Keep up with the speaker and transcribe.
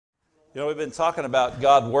You know, we've been talking about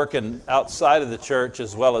God working outside of the church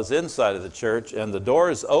as well as inside of the church, and the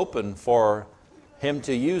door is open for Him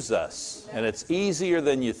to use us. And it's easier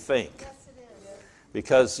than you think,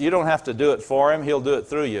 because you don't have to do it for Him. He'll do it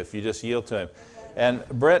through you if you just yield to Him. And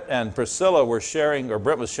Brent and Priscilla were sharing, or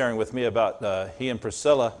Brent was sharing with me about he and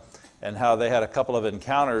Priscilla and how they had a couple of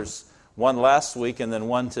encounters, one last week and then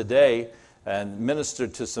one today, and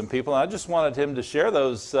ministered to some people. And I just wanted him to share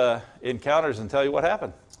those encounters and tell you what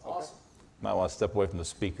happened. Awesome. Might want to step away from the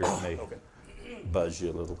speaker. It may buzz you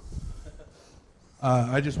a little.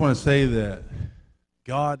 I just want to say that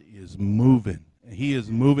God is moving. He is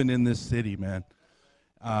moving in this city, man.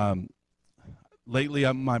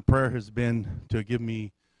 Lately, my prayer has been to give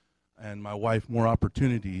me and my wife more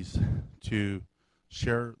opportunities to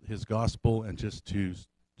share His gospel and just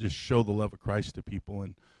show the love of Christ to people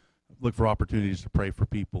and look for opportunities to pray for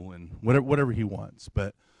people and whatever He wants.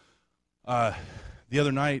 But the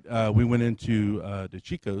other night, we went into the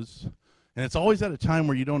Chico's, and it's always at a time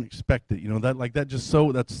where you don't expect it. You know,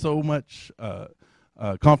 that's so much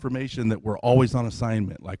confirmation that we're always on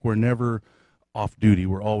assignment. Like, we're never off duty.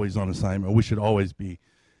 We're always on assignment. We should always be.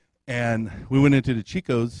 And we went into the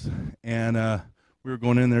Chico's, and we were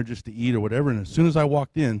going in there just to eat or whatever. And as soon as I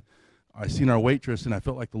walked in, I seen our waitress, and I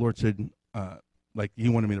felt like the Lord said, like He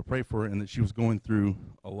wanted me to pray for her, and that she was going through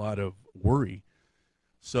a lot of worry.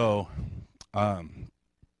 So, can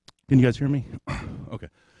you guys hear me? Okay.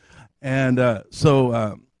 And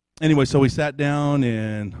anyway, so we sat down,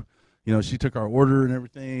 and you know, she took our order and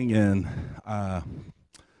everything, and I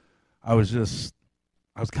was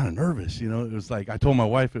kind of nervous. You know, it was like I told my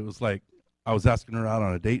wife, it was like I was asking her out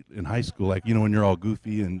on a date in high school, like, you know, when you're all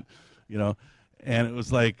goofy and, you know, and it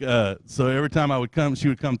was like so every time she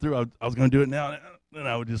would come through, I was going to do it now, and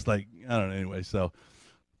I would just like, I don't know, anyway. So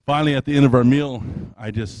finally, at the end of our meal, I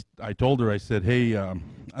told her, I said, hey, I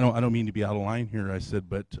don't mean to be out of line here. I said,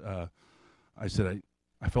 but I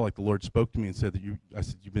felt like the Lord spoke to me and said that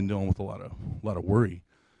you've been dealing with a lot of worry.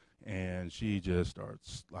 And she just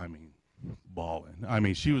starts,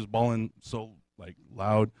 bawling. She was bawling so like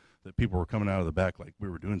loud that people were coming out of the back like we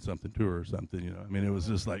were doing something to her or something, you know. It was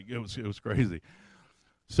just like, it was crazy.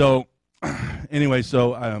 So anyway,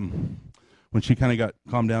 so when she kind of got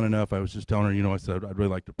calmed down enough, I was just telling her, you know, I said, I'd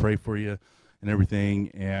really like to pray for you and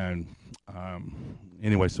everything. And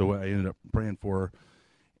anyway, so I ended up praying for her.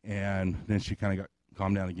 And then she kind of got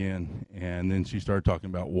calmed down again. And then she started talking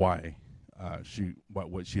about why she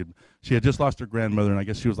had just lost her grandmother, and I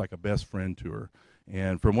guess she was like a best friend to her.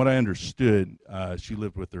 And from what I understood, she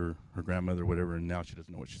lived with her grandmother, whatever, and now she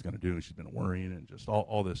doesn't know what she's going to do, and she's been worrying and just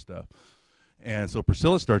all this stuff. And so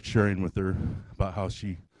Priscilla starts sharing with her about how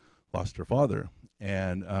she lost her father.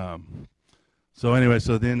 And so anyway,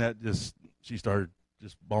 so then she started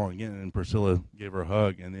just bawling again, and Priscilla gave her a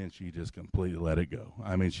hug, and then she just completely let it go.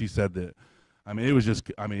 She said that, it was just,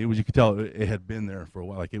 you could tell it had been there for a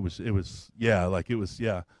while. Like it was,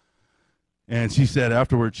 yeah. And she said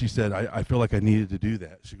afterwards, I feel like I needed to do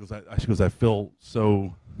that. She goes, I feel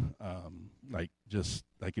so, just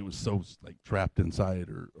like it was so like trapped inside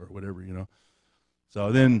or whatever, you know.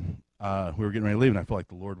 So then we were getting ready to leave, and I felt like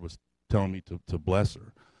the Lord was telling me to bless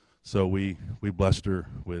her. So we blessed her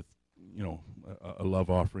with, you know, a love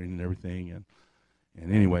offering and everything. And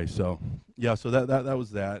anyway, so yeah, so that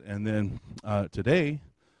was that. And then today,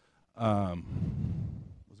 was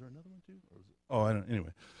there another one too? I don't.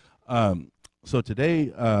 Anyway, so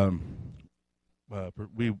today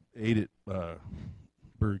we ate at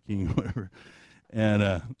Burger King, whatever.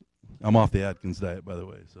 And I'm off the Atkins diet, by the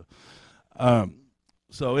way.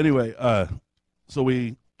 So anyway,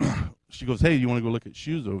 she goes, hey, you want to go look at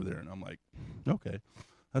shoes over there? And I'm like, okay,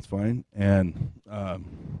 that's fine. And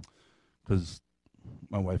because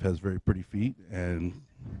my wife has very pretty feet, and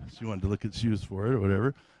she wanted to look at shoes for it or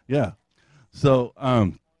whatever. Yeah. So,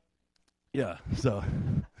 yeah. So,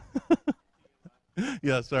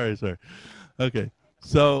 yeah. Sorry. Okay.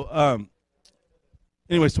 So,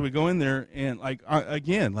 anyway, so we go in there, and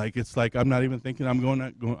it's like I'm not even thinking I'm going.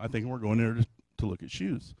 I think we're going there to look at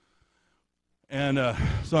shoes. And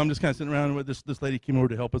so I'm just kind of sitting around with this lady came over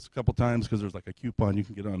to help us a couple times because there's like a coupon you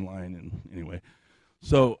can get online. And anyway,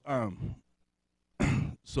 so I'm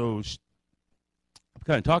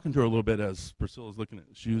kind of talking to her a little bit as Priscilla's looking at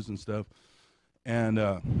the shoes and stuff. And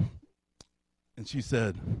she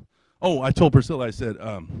said, oh, I told Priscilla, I said,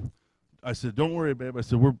 don't worry, babe. I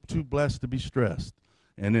said, we're too blessed to be stressed.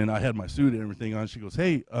 And then I had my suit and everything on. She goes,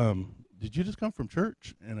 hey, did you just come from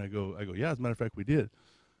church? And I go, yeah, as a matter of fact, we did.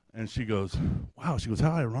 And she goes, wow. She goes,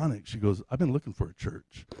 how ironic. She goes, I've been looking for a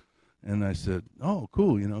church. And I said, oh,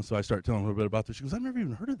 cool, you know. So I start telling her a little bit about this. She goes, I've never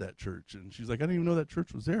even heard of that church. And she's like, I didn't even know that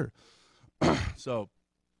church was there. So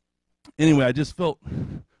anyway, I just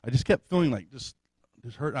kept feeling like just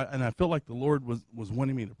hurt, and I felt like the Lord was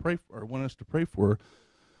wanting me to pray for, or want us to pray for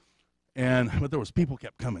her. But there was people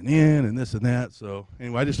kept coming in and this and that. So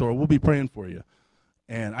anyway, I just told her, we'll be praying for you.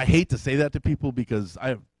 And I hate to say that to people because I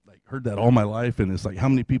have like heard that all my life, and it's like, how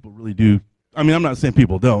many people really do? I mean, I'm not saying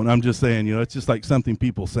people don't. I'm just saying, it's just like something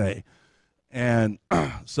people say. And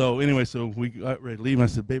so anyway, so we got ready to leave, and I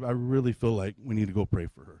said, babe, I really feel like we need to go pray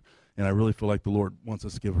for her. And I really feel like the Lord wants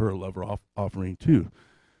us to give her a love offering too.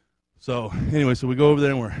 So anyway, so we go over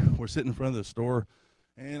there, and we're sitting in front of the store.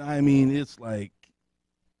 And I mean, it's like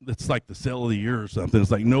the sale of the year or something.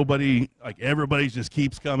 It's like everybody just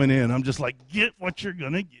keeps coming in. I'm just like, get what you're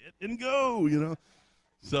going to get and go,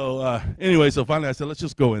 So anyway, so finally I said, let's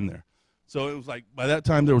just go in there. So it was like, by that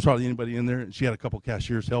time, there was hardly anybody in there. And she had a couple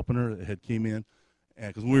cashiers helping her that had came in. And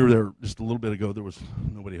because when we were there just a little bit ago, there was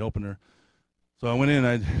nobody helping her. So I went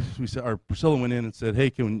in, Priscilla went in and said, hey,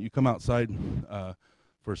 can you come outside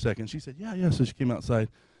for a second? She said, yeah. So she came outside.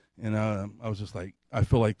 And I was just like, I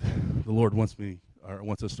feel like the Lord wants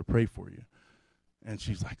us to pray for you. And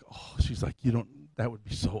she's like, that would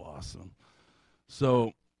be so awesome.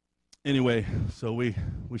 So anyway, so we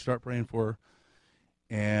start praying for her,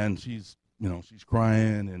 and she's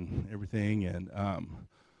crying and everything. And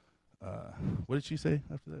what did she say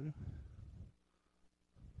after that?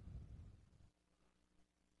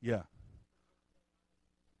 Yeah.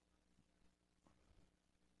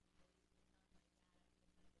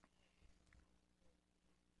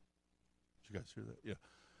 You guys hear that? Yeah.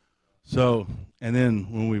 So, and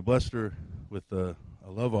then when we blessed her with a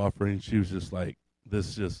love offering, she was just like, what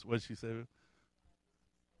did she say?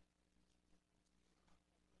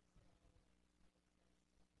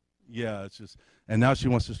 Yeah, it's just, and now she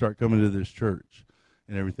wants to start coming to this church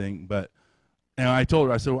and everything. And I told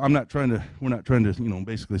her, I said, well, we're not trying to,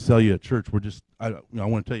 basically sell you a church. I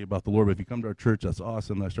want to tell you about the Lord, but if you come to our church, that's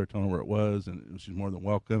awesome. And I started telling her where it was, and she's more than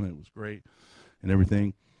welcome, and it was great and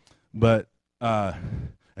everything. But,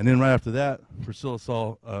 and then right after that, Priscilla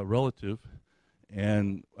saw a relative,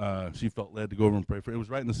 and she felt led to go over and pray for her. It was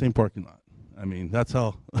right in the same parking lot. I mean, that's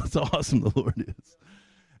how awesome the Lord is.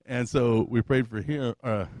 And so we prayed for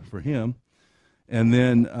him, and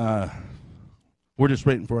then we're just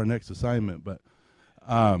waiting for our next assignment. But,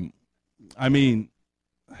 I mean,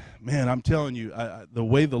 man, I'm telling you, the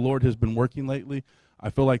way the Lord has been working lately, I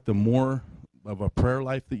feel like the more of a prayer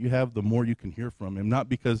life that you have, the more you can hear from him. Not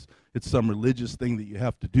because it's some religious thing that you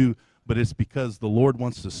have to do, but it's because the Lord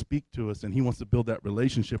wants to speak to us, and he wants to build that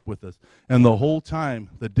relationship with us. And the whole time,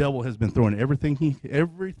 the devil has been throwing everything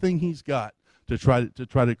he's got to try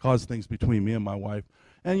to cause things between me and my wife.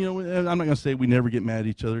 And and I'm not going to say we never get mad at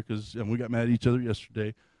each other, because we got mad at each other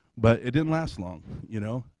yesterday, but it didn't last long,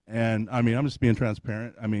 And I mean, I'm just being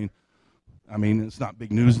transparent. I mean, it's not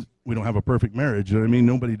big news. We don't have a perfect marriage.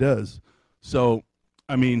 Nobody does. So,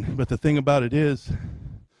 but the thing about it is,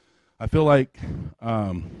 I feel like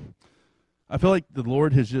the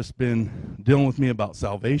Lord has just been dealing with me about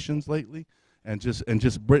salvations lately, and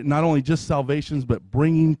not only just salvations, but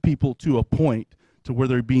bringing people to a point to where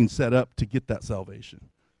they're being set up to get that salvation,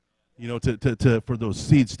 for those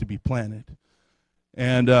seeds to be planted.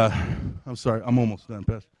 And I'm sorry, I'm almost done,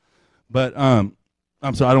 Pastor. But I'm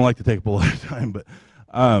sorry, I don't like to take up a lot of time,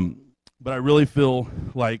 but I really feel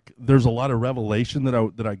like there's a lot of revelation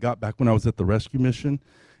that I got back when I was at the rescue mission,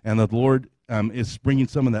 and the Lord is bringing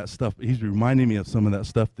some of that stuff. He's reminding me of some of that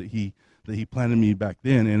stuff that he planted me back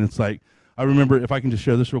then. And it's like, I remember, if I can just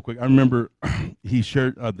share this real quick, I remember he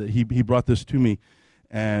shared that he brought this to me,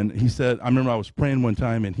 and he said, I remember I was praying one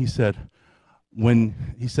time, and he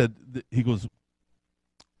goes,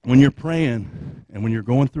 when you're praying and when you're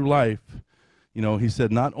going through life, he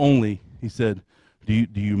said, not only, he said, do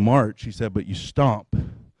you march? He said, but you stomp,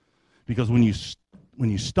 because when you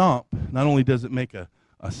stomp, not only does it make a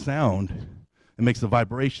sound, it makes a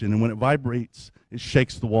vibration, and when it vibrates, it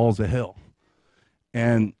shakes the walls of hell.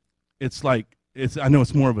 And it's like, I know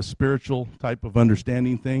it's more of a spiritual type of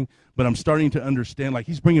understanding thing, but I'm starting to understand, like,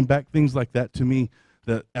 he's bringing back things like that to me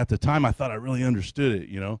that at the time I thought I really understood it,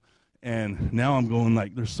 and now I'm going,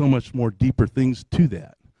 like, there's so much more deeper things to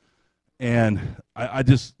that. And I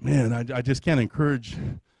just can't encourage.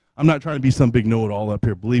 I'm not trying to be some big know-it-all up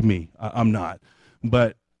here. Believe me, I'm not.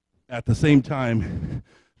 But at the same time,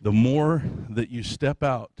 the more that you step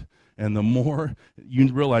out and the more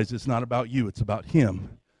you realize it's not about you, it's about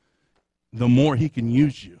him, the more he can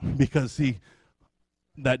use you. Because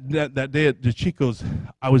that day at the Chico's,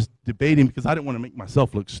 I was debating because I didn't want to make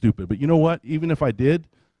myself look stupid. But you know what? Even if I did,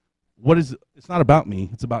 it's not about me,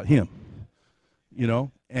 it's about him.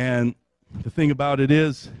 And the thing about it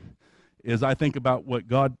is is I think about what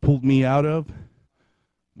God pulled me out of.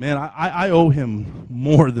 Man, I owe him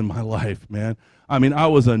more than my life, man. I mean, I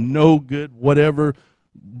was a no good whatever,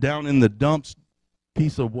 down in the dumps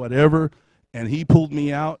piece of whatever, and he pulled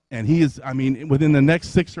me out, and he is, I mean, within the next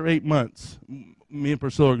 6 or 8 months, me and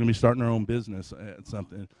Priscilla are going to be starting our own business at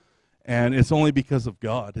something, and it's only because of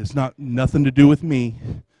God. It's nothing to do with me.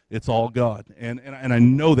 It's all God, and I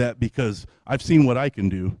know that because I've seen what I can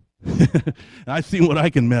do. I've seen what I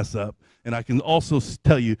can mess up, and I can also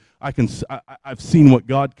tell you I've seen what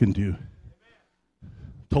God can do.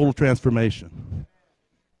 Total transformation.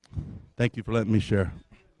 Thank you for letting me share.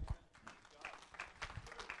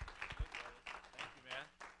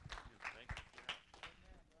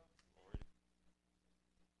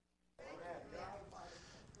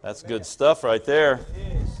 That's good stuff right there.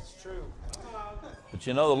 But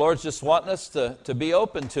you know, the Lord's just wanting us to be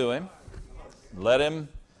open to Him. Let Him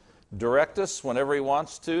direct us whenever He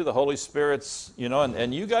wants to. The Holy Spirit's, you know,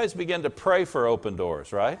 and you guys begin to pray for open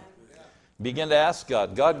doors, right? Begin to ask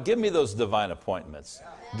God, God, give me those divine appointments.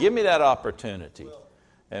 Give me that opportunity.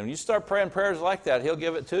 And when you start praying prayers like that, He'll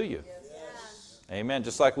give it to you. Amen.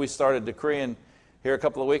 Just like we started decreeing here a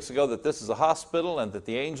couple of weeks ago that this is a hospital and that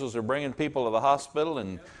the angels are bringing people to the hospital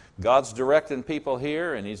and God's directing people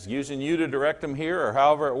here and He's using you to direct them here or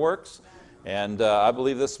however it works. And I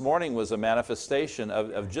believe this morning was a manifestation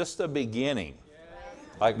of just a beginning.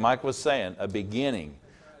 Like Mike was saying, a beginning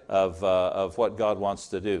of what God wants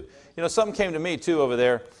to do. You know, something came to me too over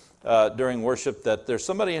there during worship that there's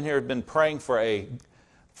somebody in here who's been praying for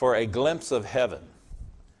a glimpse of heaven.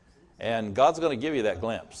 And God's going to give you that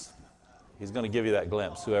glimpse. He's going to give you that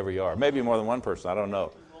glimpse, whoever you are. Maybe more than one person, I don't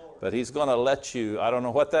know. But He's going to let you, I don't know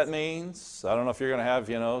what that means. I don't know if you're going to have,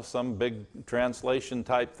 you know, some big translation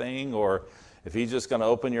type thing or if He's just going to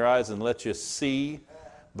open your eyes and let you see.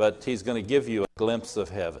 But He's going to give you a glimpse of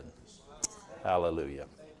heaven. Hallelujah.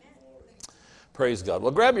 Praise God.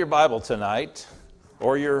 Well, grab your Bible tonight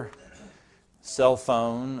or your cell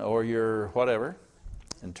phone or your whatever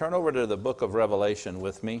and turn over to the book of Revelation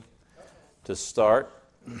with me to start.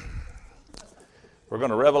 We're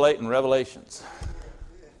going to revelate in Revelations.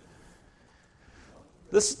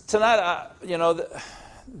 Tonight,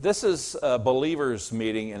 this is a believers'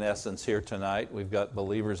 meeting in essence here tonight. We've got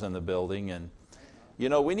believers in the building, and you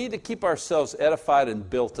know we need to keep ourselves edified and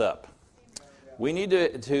built up. We need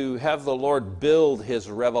to have the Lord build His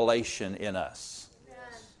revelation in us.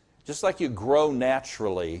 Just like you grow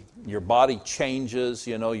naturally, your body changes.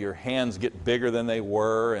 You know, your hands get bigger than they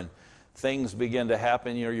were, and things begin to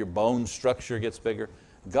happen, you know, your bone structure gets bigger.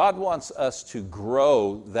 God wants us to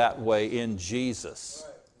grow that way in Jesus.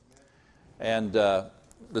 And the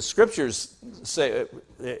scriptures say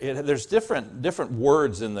there's different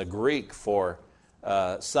words in the Greek for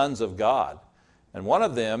sons of God. And one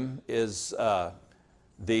of them is I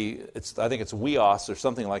think it's weos or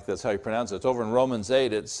something like that's how you pronounce it. It's over in Romans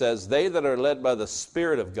 8. It says, they that are led by the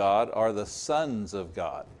Spirit of God are the sons of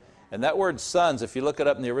God. And that word sons, if you look it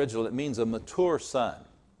up in the original, it means a mature son.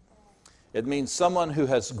 It means someone who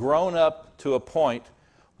has grown up to a point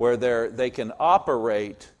where they can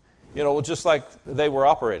operate, you know, just like they were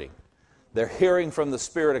operating. They're hearing from the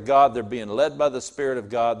Spirit of God. They're being led by the Spirit of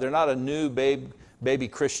God. They're not a new baby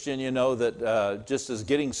Christian, you know, that just is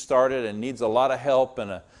getting started and needs a lot of help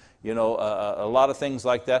and a lot of things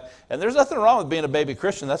like that. And there's nothing wrong with being a baby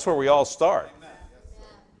Christian. That's where we all start.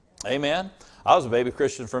 Amen. I was a baby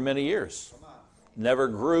Christian for many years. Never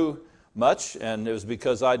grew much, and it was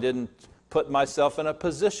because I didn't put myself in a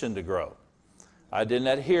position to grow. I didn't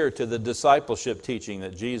adhere to the discipleship teaching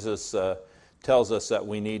that Jesus tells us that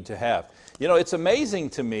we need to have. You know, it's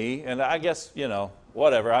amazing to me, and I guess, you know,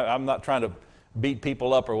 whatever. I'm not trying to beat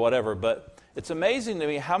people up or whatever, but it's amazing to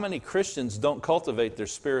me how many Christians don't cultivate their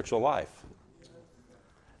spiritual life.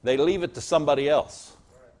 They leave it to somebody else.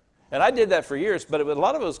 And I did that for years, but a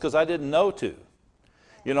lot of it was because I didn't know to.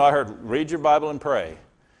 You know, I heard, read your Bible and pray.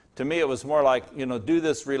 To me, it was more like, you know, do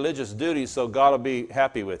this religious duty so God will be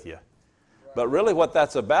happy with you. But really what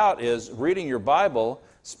that's about is reading your Bible,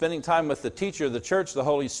 spending time with the teacher of the church, the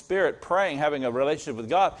Holy Spirit, praying, having a relationship with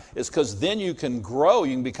God, is because then you can grow,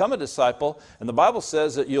 you can become a disciple. And the Bible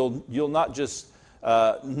says that you'll not just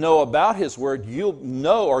know about His Word, you'll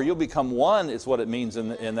know or you'll become one, is what it means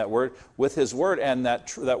in that word, with His Word, and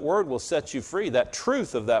that Word will set you free. That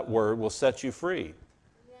truth of that Word will set you free.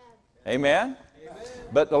 Yeah. Amen? Amen?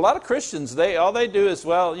 But a lot of Christians, all they do is,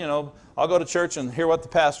 well, you know, I'll go to church and hear what the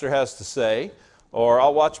pastor has to say, or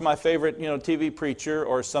I'll watch my favorite, you know, TV preacher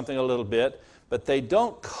or something a little bit, but they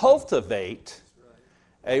don't cultivate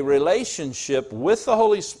a relationship with the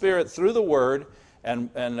Holy Spirit through the Word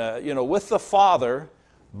and with the Father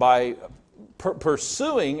by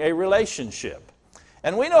pursuing a relationship.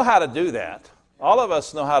 And we know how to do that. All of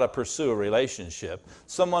us know how to pursue a relationship.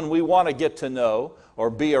 Someone we want to get to know or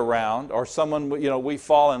be around, or someone we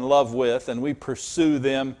fall in love with and we pursue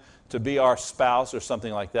them to be our spouse or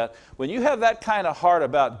something like that. When you have that kind of heart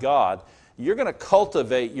about God, you're going to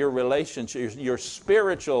cultivate your relationship, your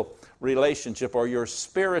spiritual relationship, or your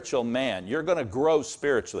spiritual man. You're going to grow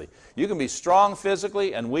spiritually. You can be strong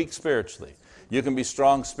physically and weak spiritually. You can be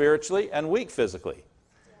strong spiritually and weak physically.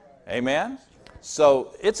 Amen?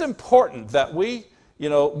 So it's important that we,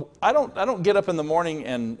 I don't get up in the morning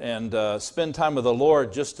and spend time with the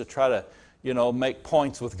Lord just to try to, make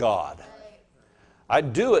points with God. I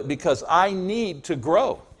do it because I need to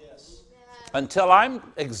grow. Until I'm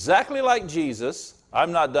exactly like Jesus,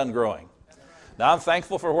 I'm not done growing. Now I'm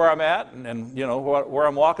thankful for where I'm at and where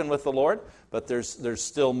I'm walking with the Lord, but there's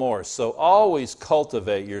still more. So always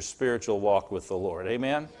cultivate your spiritual walk with the Lord.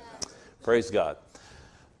 Amen? Praise God.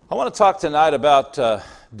 I want to talk tonight about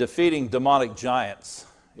defeating demonic giants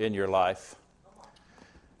in your life.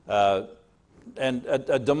 And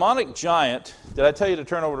a demonic giant, did I tell you to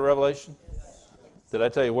turn over to Revelation? Did I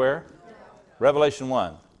tell you where? Revelation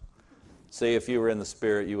 1. See, if you were in the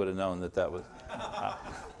Spirit, you would have known that was...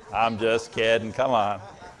 I'm just kidding. Come on.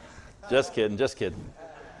 Just kidding.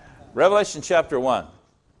 Revelation chapter 1.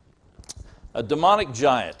 A demonic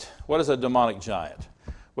giant. What is a demonic giant?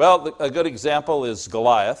 Well, a good example is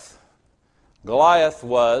Goliath. Goliath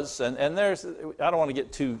was, and there's, I don't want to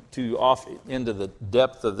get too off into the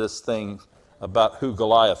depth of this thing about who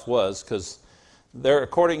Goliath was, because there,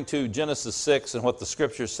 according to Genesis 6 and what the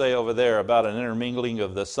scriptures say over there about an intermingling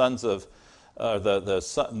of the sons of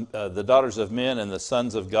the daughters of men and the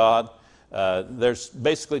sons of God, there's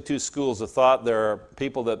basically two schools of thought. There are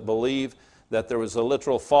people that believe that there was a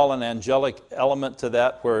literal fallen angelic element to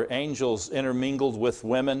that, where angels intermingled with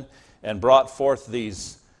women and brought forth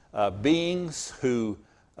these beings who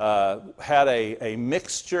had a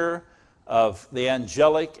mixture of the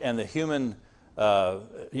angelic and the human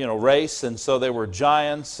race, and so they were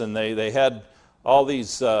giants, and they had all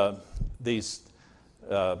these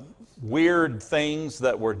weird things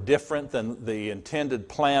that were different than the intended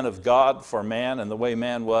plan of God for man and the way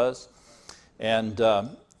man was. And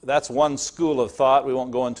that's one school of thought. We won't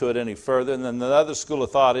go into it any further. And then the other school of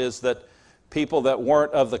thought is that people that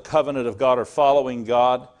weren't of the covenant of God or following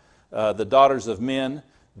God, the daughters of men,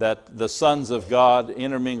 that the sons of God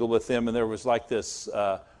intermingled with them, and there was like this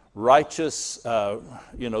righteous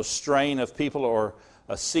strain of people, or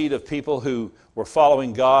a seed of people who were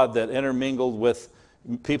following God that intermingled with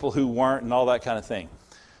people who weren't, and all that kind of thing.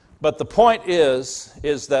 But the point is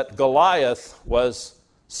that Goliath was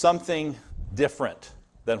something different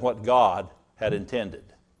than what God had intended.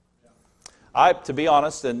 To be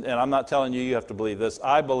honest, and I'm not telling you have to believe this,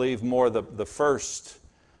 I believe more the first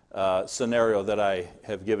scenario that I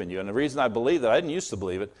have given you. And the reason I believe that, I didn't used to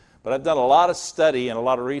believe it, but I've done a lot of study and a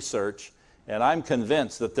lot of research, and I'm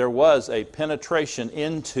convinced that there was a penetration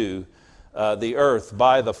into the earth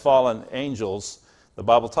by the fallen angels. The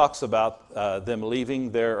Bible talks about them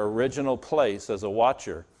leaving their original place as a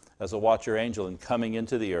watcher angel, and coming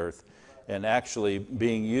into the earth and actually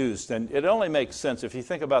being used. And it only makes sense if you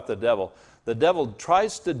think about the devil. The devil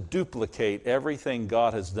tries to duplicate everything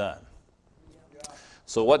God has done.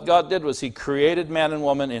 So what God did was He created man and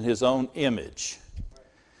woman in His own image.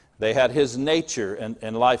 They had His nature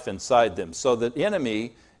and life inside them. So the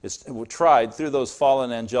enemy tried through those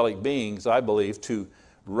fallen angelic beings, I believe, to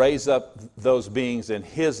raise up those beings in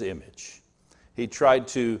His image. He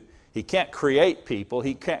can't create people,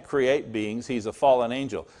 He can't create beings, He's a fallen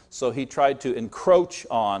angel. So He tried to encroach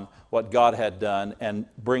on what God had done and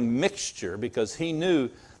bring mixture, because He knew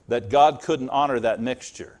that God couldn't honor that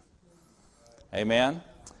mixture. Amen?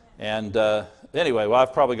 And anyway,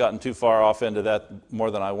 I've probably gotten too far off into that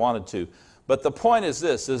more than I wanted to. But the point is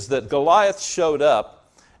this, is that Goliath showed up.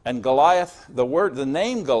 And Goliath, the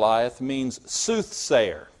name Goliath means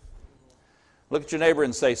soothsayer. Look at your neighbor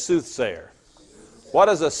and say, soothsayer. What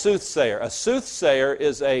is a soothsayer? A soothsayer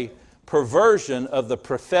is a perversion of the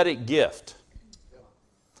prophetic gift.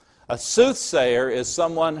 A soothsayer is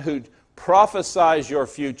someone who prophesies your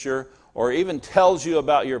future, or even tells you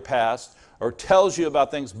about your past, or tells you about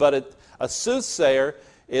things. But a soothsayer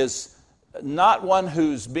is not one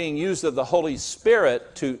who's being used of the Holy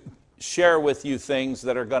Spirit to share with you things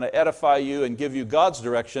that are going to edify you and give you God's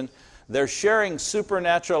direction. They're sharing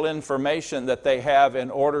supernatural information that they have in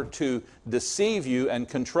order to deceive you and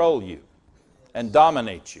control you and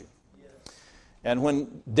dominate you. And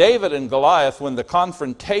when David and Goliath, when the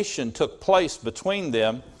confrontation took place between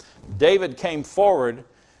them, David came forward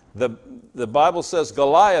The Bible says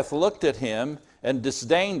Goliath looked at him and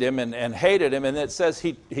disdained him and hated him, and it says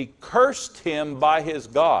he cursed him by his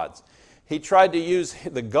gods. He tried to use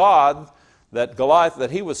the God that Goliath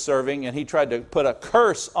that he was serving, and he tried to put a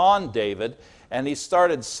curse on David, and he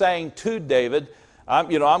started saying to David, I'm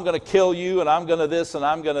going to kill you, and I'm going to this, and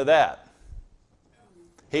I'm going to that.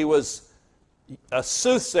 He was a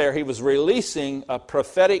soothsayer. He was releasing a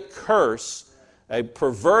prophetic curse, a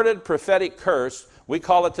perverted prophetic curse. We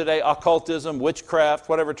call it today occultism, witchcraft,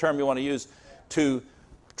 whatever term you want to use, to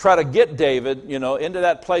try to get David, into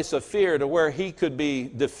that place of fear to where he could be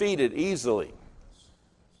defeated easily.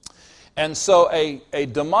 And so a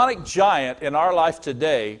demonic giant in our life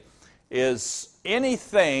today is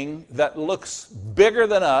anything that looks bigger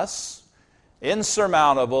than us,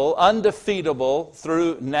 insurmountable, undefeatable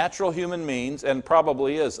through natural human means, and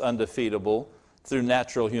probably is undefeatable through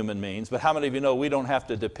natural human means. But how many of you know we don't have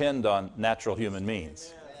to depend on natural human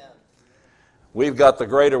means? We've got the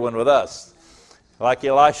greater one with us. Like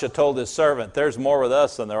Elisha told his servant, there's more with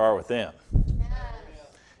us than there are with them.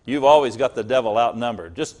 You've always got the devil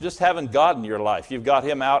outnumbered. Just having God in your life, you've got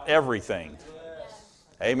him out everything.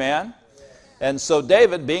 Amen? And so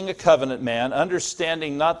David, being a covenant man,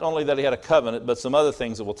 understanding not only that he had a covenant, but some other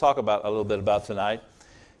things that we'll talk about a little bit about tonight,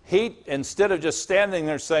 he, instead of just standing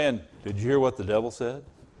there saying, did you hear what the devil said?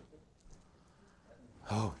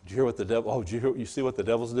 Oh, did you hear what the devil, you see what the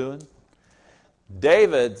devil's doing?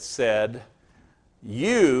 David said,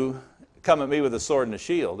 you come at me with a sword and a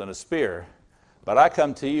shield and a spear, but I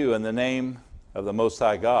come to you in the name of the Most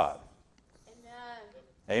High God.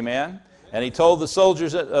 Amen? And he told the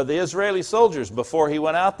soldiers, the Israeli soldiers, before he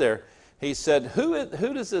went out there, he said, who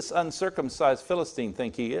does this uncircumcised Philistine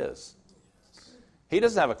think he is? He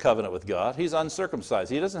doesn't have a covenant with God. He's uncircumcised.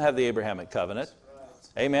 He doesn't have the Abrahamic covenant.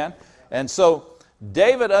 Amen? And so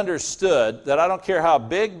David understood that I don't care how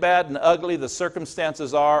big, bad, and ugly the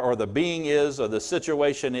circumstances are, or the being is, or the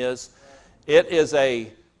situation is, it is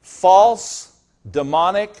a false,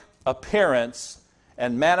 demonic appearance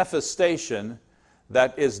and manifestation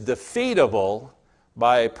that is defeatable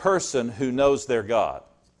by a person who knows their God.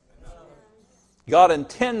 God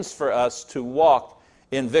intends for us to walk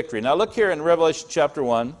in victory. Now look here in Revelation chapter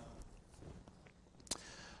 1.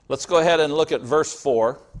 Let's go ahead and look at verse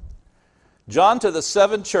 4. John, to the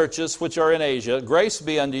 7 churches which are in Asia, grace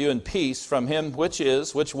be unto you and peace from him which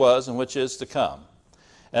is, which was, and which is to come,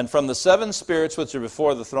 and from the 7 spirits which are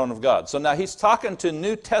before the throne of God. So now he's talking to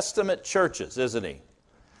New Testament churches, isn't he?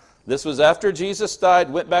 This was after Jesus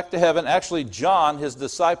died, went back to heaven. Actually, John, his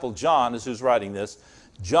disciple John, is who's writing this.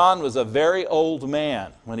 John was a very old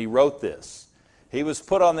man when he wrote this. He was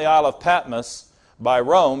put on the Isle of Patmos by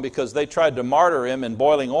Rome because they tried to martyr him in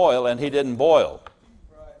boiling oil, and he didn't boil.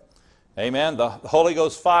 Amen. The Holy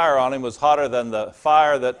Ghost fire on him was hotter than the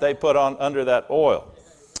fire that they put on under that oil.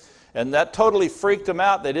 And that totally freaked them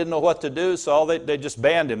out. They didn't know what to do, so they just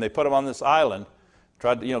banned him. They put him on this island,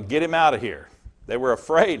 tried to get him out of here. They were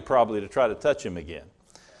afraid probably to try to touch him again.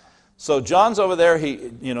 So John's over there. He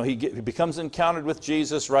becomes encountered with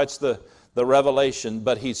Jesus, writes the Revelation,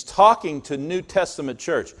 but he's talking to New Testament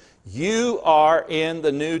church. You are in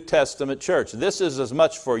the New Testament church. This is as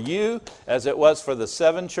much for you as it was for the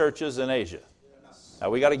 7 churches in Asia.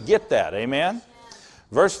 Now we got to get that, amen?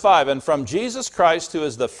 Verse 5, and from Jesus Christ, who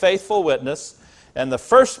is the faithful witness, and the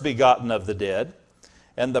first begotten of the dead,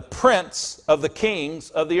 and the prince of the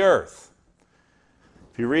kings of the earth.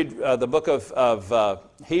 If you read the book of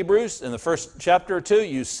Hebrews, in the first chapter or 2,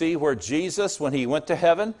 you see where Jesus, when he went to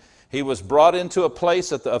heaven, he was brought into a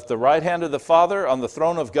place at the right hand of the Father on the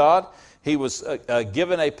throne of God. He was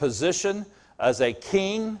given a position as a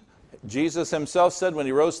king. Jesus himself said when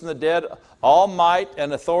he rose from the dead, all might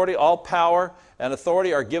and authority, all power and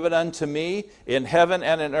authority are given unto me in heaven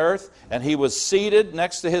and in earth. And he was seated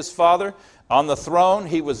next to his Father on the throne.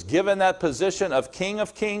 He was given that position of King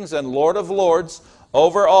of kings and Lord of lords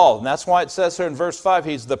over all. And that's why it says here in verse 5,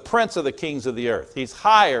 he's the prince of the kings of the earth. He's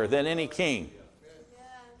higher than any king.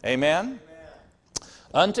 Amen?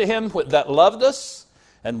 Unto him that loved us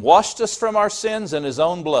and washed us from our sins in his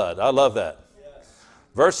own blood. I love that.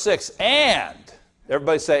 Verse 6, and,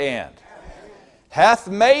 everybody say and, hath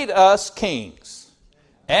made us kings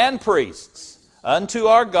and priests unto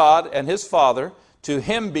our God and his Father. To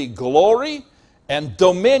him be glory and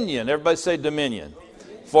dominion. Everybody say dominion.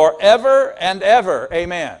 Forever and ever.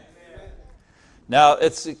 Amen. Now,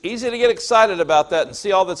 it's easy to get excited about that and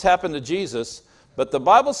see all that's happened to Jesus. But the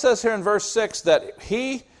Bible says here in verse 6 that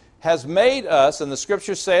he has made us, and the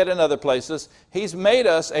scriptures say it in other places, he's made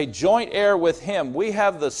us a joint heir with him. We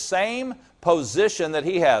have the same position that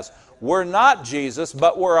he has. We're not Jesus,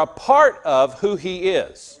 but we're a part of who he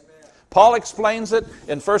is. Paul explains it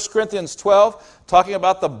in 1 Corinthians 12, talking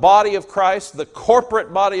about the body of Christ, the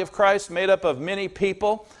corporate body of Christ made up of many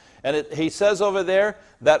people. And he says over there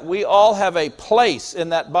that we all have a place in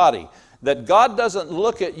that body. That God doesn't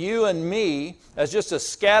look at you and me as just a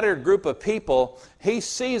scattered group of people. He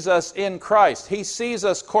sees us in Christ. He sees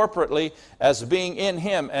us corporately as being in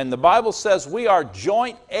Him. And the Bible says we are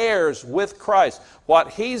joint heirs with Christ.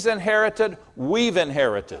 What He's inherited, we've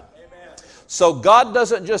inherited. So God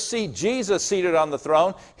doesn't just see Jesus seated on the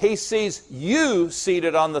throne. He sees you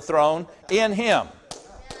seated on the throne in Him.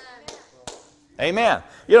 Amen.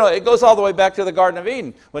 You know, it goes all the way back to the Garden of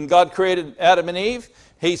Eden. When God created Adam and Eve,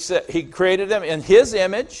 He created them in His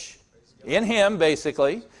image, in Him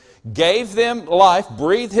basically, gave them life,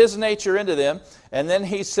 breathed His nature into them, and then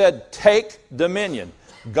He said, take dominion.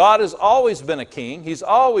 God has always been a king. He's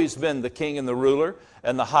always been the king and the ruler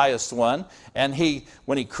and the highest one. And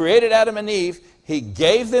when He created Adam and Eve, He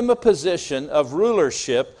gave them a position of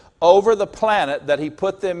rulership over the planet that He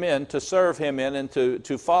put them in to serve Him in and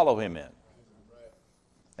to follow Him in.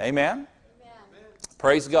 Amen? Amen.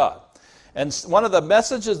 Praise God. And one of the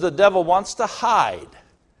messages the devil wants to hide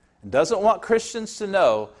and doesn't want Christians to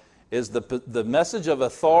know is the message of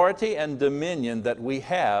authority and dominion that we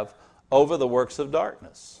have over the works of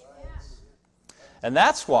darkness. And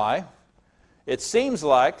that's why it seems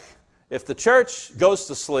like if the church goes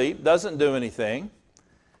to sleep, doesn't do anything,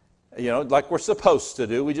 like we're supposed to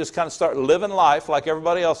do, we just kind of start living life like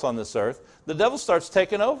everybody else on this earth, the devil starts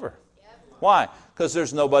taking over. Why? Because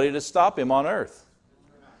there's nobody to stop him on earth.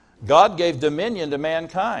 God gave dominion to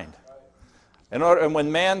mankind. And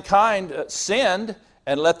when mankind sinned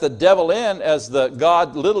and let the devil in as the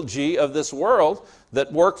God, little g, of this world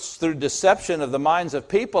that works through deception of the minds of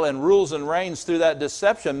people and rules and reigns through that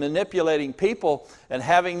deception, manipulating people and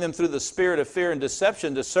having them through the spirit of fear and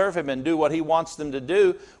deception to serve Him and do what He wants them to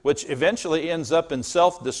do, which eventually ends up in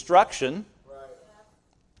self-destruction.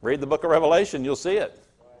 Read the book of Revelation, you'll see it.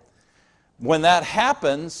 When that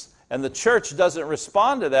happens and the church doesn't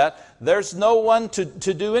respond to that, there's no one to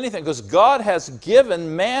do anything, because God has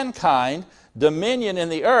given mankind dominion in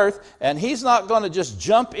the earth, and He's not going to just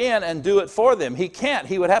jump in and do it for them. He can't.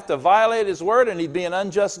 He would have to violate His word, and He'd be an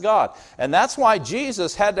unjust God. And that's why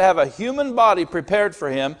Jesus had to have a human body prepared for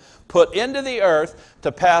Him, put into the earth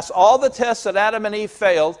to pass all the tests that Adam and Eve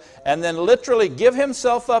failed, and then literally give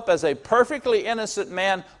Himself up as a perfectly innocent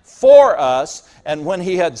man for us. And when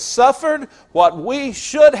He had suffered what we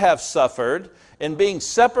should have suffered in being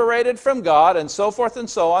separated from God and so forth and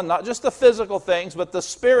so on, not just the physical things, but the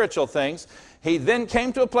spiritual things, He then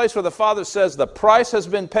came to a place where the Father says the price has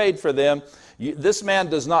been paid for them. This man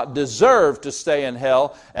does not deserve to stay in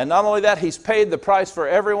hell. And not only that, He's paid the price for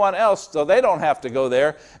everyone else, so they don't have to go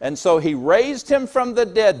there. And so He raised Him from the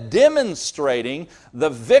dead, demonstrating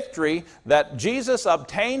the victory that Jesus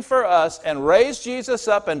obtained for us, and raised Jesus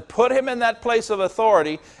up and put Him in that place of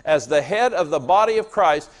authority as the head of the body of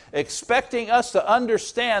Christ, expecting us to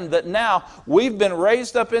understand that now we've been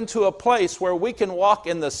raised up into a place where we can walk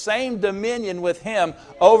in the same dominion with Him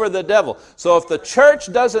over the devil. So if the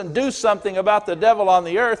church doesn't do something about the devil on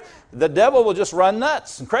the earth, the devil will just run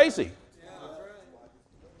nuts and crazy.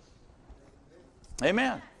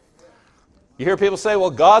 Amen. You hear people say,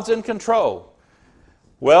 well, God's in control.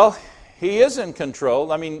 Well, He is in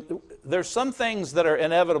control. I mean, there's some things that are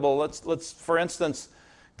inevitable. Let's for instance,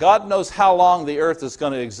 God knows how long the earth is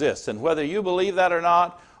going to exist. And whether you believe that or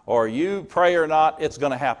not, or you pray or not, it's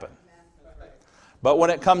going to happen. But when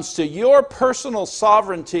it comes to your personal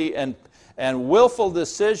sovereignty and willful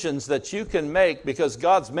decisions that you can make, because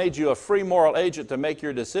God's made you a free moral agent to make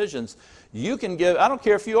your decisions, you can give, I don't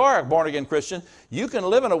care if you are a born-again Christian, you can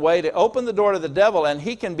live in a way to open the door to the devil, and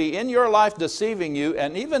he can be in your life deceiving you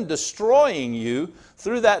and even destroying you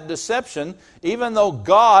through that deception, even though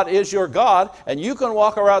God is your God, and you can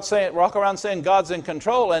walk around saying God's in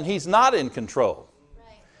control, and He's not in control.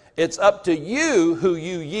 Right. It's up to you who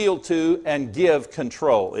you yield to and give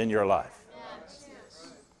control in your life.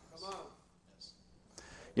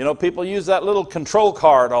 You know, people use that little control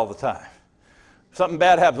card all the time. If something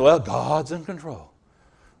bad happens, well, God's in control.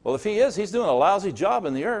 Well, if He is, He's doing a lousy job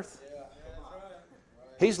in the earth.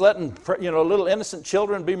 He's letting, little innocent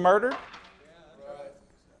children be murdered.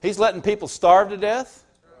 He's letting people starve to death.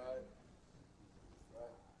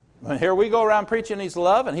 And here we go around preaching He's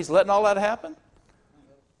love, and He's letting all that happen?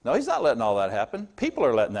 No, He's not letting all that happen. People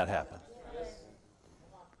are letting that happen.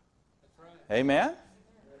 Amen?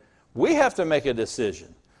 We have to make a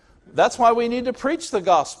decision. That's why we need to preach the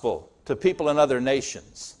gospel to people in other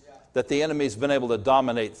nations that the enemy's been able to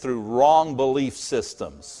dominate through wrong belief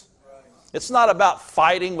systems. It's not about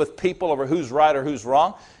fighting with people over who's right or who's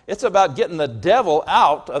wrong. It's about getting the devil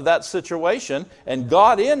out of that situation and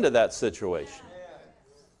God into that situation.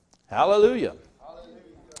 Hallelujah.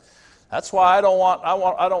 That's why I don't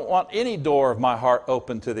want any door of my heart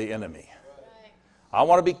open to the enemy. I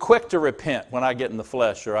want to be quick to repent when I get in the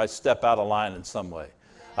flesh or I step out of line in some way.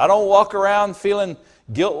 I don't walk around feeling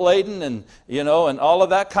guilt-laden and all of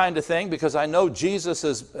that kind of thing, because I know Jesus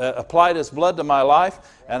has applied His blood to my life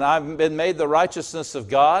and I've been made the righteousness of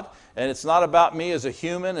God. And it's not about me as a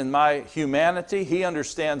human and my humanity. He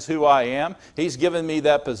understands who I am. He's given me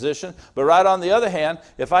that position. But right on the other hand,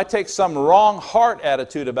 if I take some wrong heart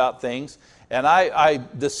attitude about things and I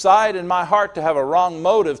decide in my heart to have a wrong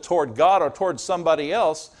motive toward God or toward somebody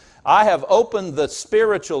else, I have opened the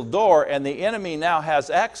spiritual door, and the enemy now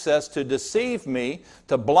has access to deceive me,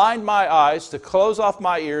 to blind my eyes, to close off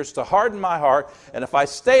my ears, to harden my heart. And if I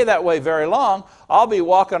stay that way very long, I'll be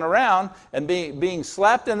walking around and being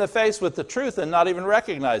slapped in the face with the truth and not even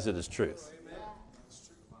recognize it as truth.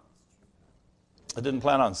 I didn't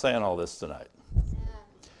plan on saying all this tonight,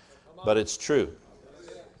 but it's true.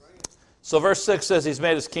 So verse 6 says He's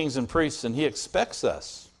made us kings and priests, and He expects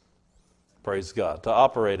us, praise God, to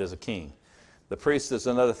operate as a king. The priest is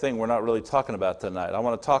another thing we're not really talking about tonight. I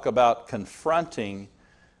want to talk about confronting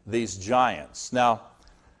these giants. Now,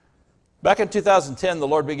 back in 2010, the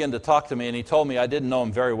Lord began to talk to me, and He told me I didn't know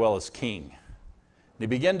Him very well as king. And He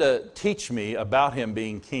began to teach me about Him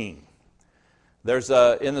being king. There's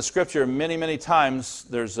in the Scripture many times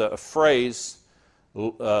there's a phrase,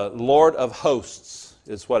 Lord of hosts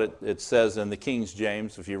is what it says in the King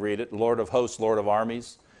James, if you read it, Lord of hosts, Lord of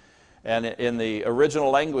armies. And in the original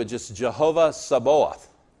language, it's Jehovah Sabaoth,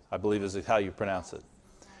 I believe is how you pronounce it.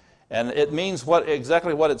 And it means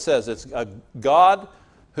exactly what it says. It's a God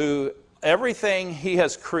who everything He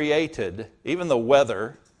has created, even the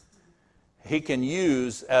weather, He can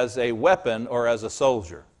use as a weapon or as a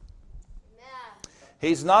soldier.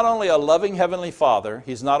 He's not only a loving Heavenly Father,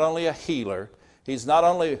 He's not only a healer, He's not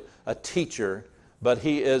only a teacher, but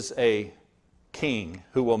He is a king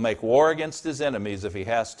who will make war against His enemies if He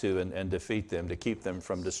has to and defeat them to keep them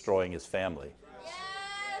from destroying His family.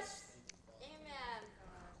 Yes.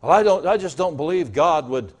 Amen. Well, I just don't believe God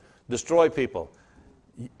would destroy people.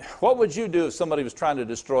 What would you do if somebody was trying to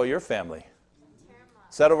destroy your family?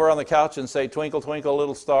 Sit over on the couch and say, twinkle, twinkle,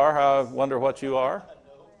 little star, how I wonder what you are?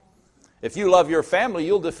 If you love your family,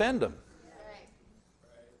 you'll defend them.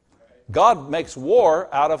 God makes war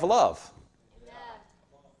out of love.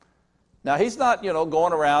 Now, He's not,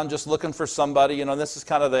 going around just looking for somebody. This is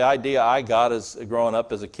kind of the idea I got as growing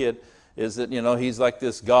up as a kid, is that, He's like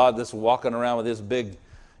this God that's walking around with His big,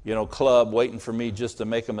 club waiting for me just to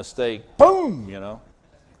make a mistake. Boom,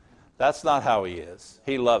 That's not how He is.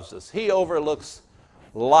 He loves us. He overlooks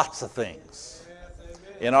lots of things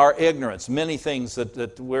in our ignorance, many things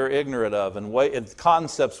that we're ignorant of and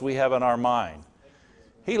concepts we have in our mind.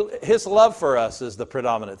 His love for us is the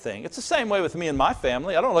predominant thing. It's the same way with me and my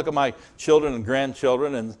family. I don't look at my children and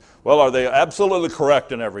grandchildren and, well, are they absolutely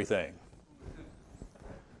correct in everything?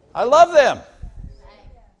 I love them.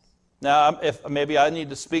 Now, if maybe I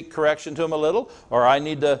need to speak correction to them a little, or I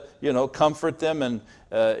need to, comfort them and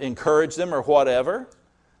encourage them or whatever.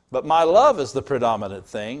 But my love is the predominant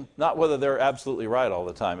thing, not whether they're absolutely right all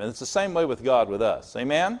the time. And it's the same way with God with us.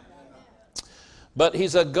 Amen? But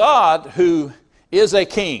He's a God who is a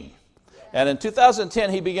king. And in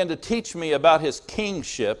 2010, He began to teach me about His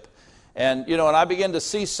kingship. And, and I began to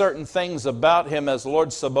see certain things about Him as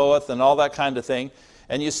Lord Sabaoth and all that kind of thing.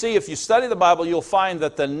 And you see, if you study the Bible, you'll find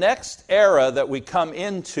that the next era that we come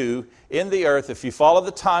into in the earth, if you follow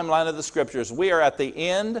the timeline of the Scriptures, we are at the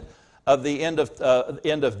end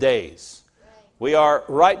of days. We are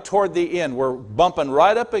right toward the end. We're bumping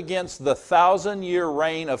right up against the 1,000-year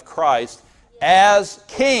reign of Christ as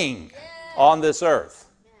king on this earth.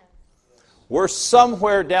 We're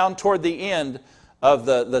somewhere down toward the end of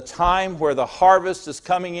the time where the harvest is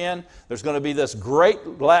coming in. There's going to be this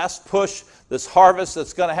great last push, this harvest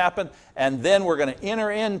that's going to happen, and then we're going to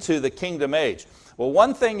enter into the kingdom age. Well,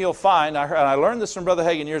 one thing you'll find, and I learned this from Brother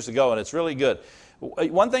Hagin years ago, and it's really good.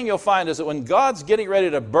 One thing you'll find is that when God's getting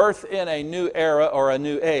ready to birth in a new era or a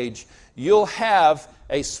new age, you'll have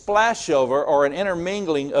a splashover or an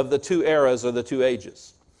intermingling of the two eras or the two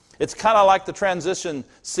ages. It's kind of like the transition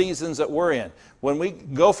seasons that we're in. When we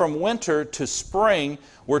go from winter to spring,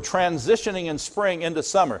 we're transitioning in spring into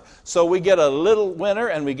summer. So we get a little winter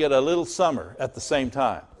and we get a little summer at the same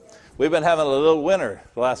time. We've been having a little winter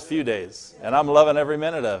the last few days, and I'm loving every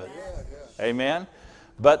minute of it. Amen?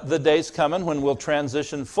 But the day's coming when we'll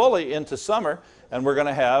transition fully into summer, and we're going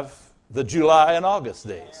to have the July and August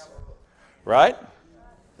days. Right?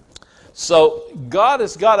 So God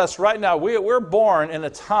has got us right now. We're born in a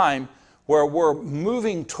time where we're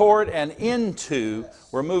moving toward and into,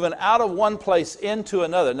 we're moving out of one place into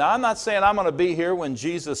another. Now, I'm not saying I'm going to be here when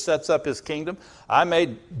Jesus sets up his kingdom. I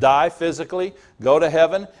may die physically, go to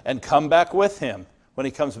heaven, and come back with him when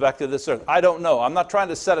he comes back to this earth. I don't know. I'm not trying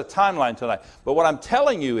to set a timeline tonight. But what I'm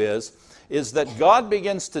telling you is that God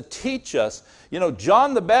begins to teach us. You know,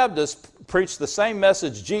 John the Baptist preached the same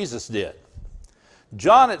message Jesus did.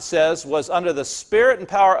 John, it says, was under the spirit and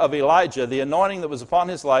power of Elijah, the anointing that was upon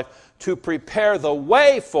his life, to prepare the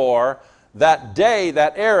way for that day,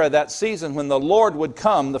 that era, that season when the Lord would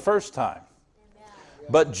come the first time. Amen.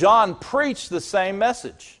 But John preached the same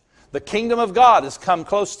message. The kingdom of God has come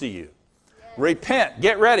close to you. Yes. Repent,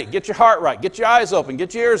 get ready, get your heart right, get your eyes open,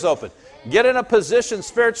 get your ears open. Yes. Get in a position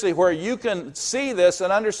spiritually where you can see this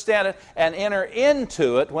and understand it and enter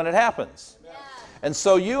into it when it happens. And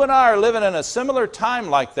so you and I are living in a similar time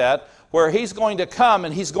like that, where he's going to come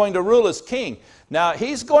and he's going to rule as king. Now,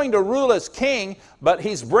 he's going to rule as king, but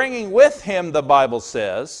he's bringing with him, the Bible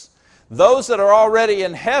says, those that are already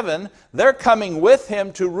in heaven, they're coming with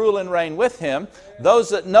him to rule and reign with him. Those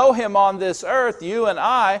that know him on this earth, you and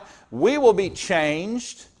I, we will be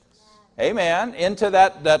changed, amen, into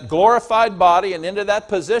that glorified body and into that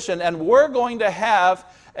position, and we're going to have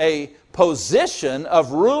a position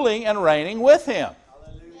of ruling and reigning with him.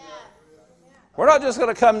 We're not just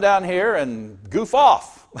going to come down here and goof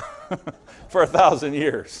off for 1,000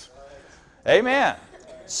 years. Amen.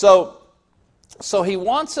 So he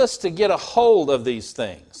wants us to get a hold of these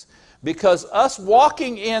things, because us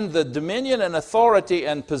walking in the dominion and authority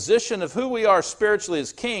and position of who we are spiritually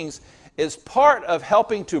as kings is part of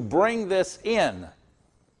helping to bring this in.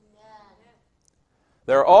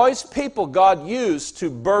 There are always people God used to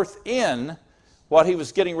birth in what he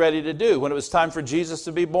was getting ready to do. When it was time for Jesus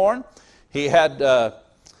to be born, he had,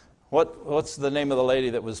 what's the name of the lady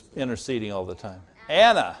that was interceding all the time?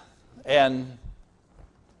 Anna and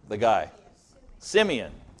the guy,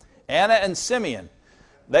 Simeon. Anna and Simeon.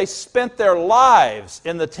 They spent their lives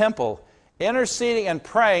in the temple interceding and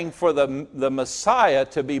praying for the Messiah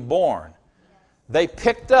to be born. They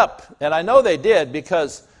picked up, and I know they did,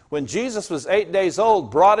 because when Jesus was 8 days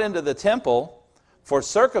old, brought into the temple for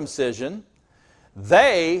circumcision,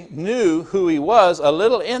 they knew who he was, a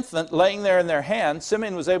little infant laying there in their hand.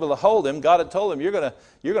 Simeon was able to hold him. God had told him, you're going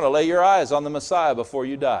to lay your eyes on the Messiah before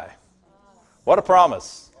you die. What a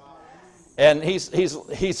promise. And here's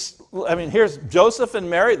Joseph and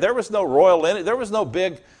Mary. There was no royal lineage. There was no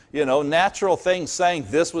big, natural thing saying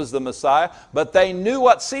this was the Messiah. But they knew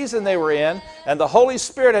what season they were in, and the Holy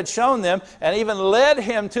Spirit had shown them and even led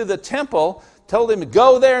him to the temple, told him to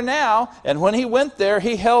go there now. And when he went there,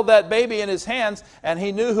 he held that baby in his hands, and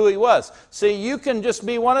he knew who he was. See, you can just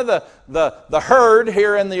be one of the herd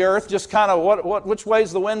here in the earth, just kind of which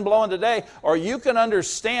way's the wind blowing today, or you can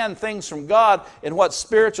understand things from God in what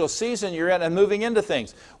spiritual season you're in and moving into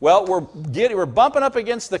things. Well, we're bumping up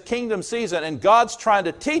against the kingdom season, and God's trying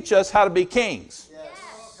to teach us how to be kings.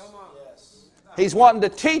 Yes. He's wanting to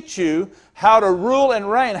teach you how to rule and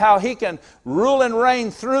reign, how he can rule and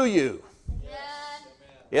reign through you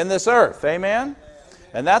in this earth. Amen?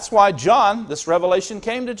 And that's why this revelation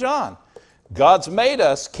came to John. God's made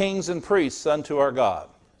us kings and priests unto our God.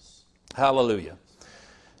 Hallelujah.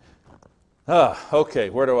 Okay,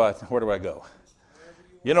 where do I go?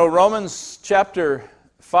 Romans chapter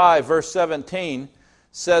 5, verse 17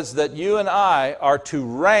 says that you and I are to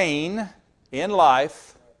reign in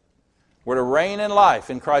life. We're to reign in life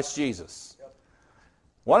in Christ Jesus.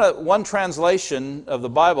 One translation of the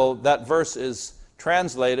Bible, that verse is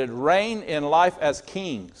translated, reign in life as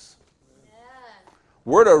kings. Yeah.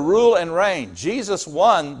 We're to rule and reign. Jesus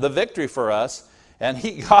won the victory for us, and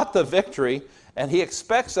he got the victory, and he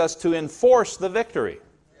expects us to enforce the victory.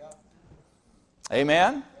 Yeah.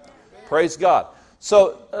 Amen? Yeah. Praise God.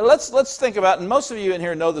 So let's think about, and most of you in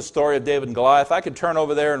here know the story of David and Goliath. I could turn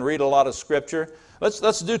over there and read a lot of Scripture.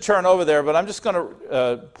 Let's turn over there, but I'm just going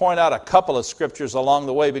to point out a couple of scriptures along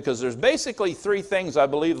the way, because there's basically three things I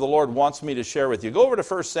believe the Lord wants me to share with you. Go over to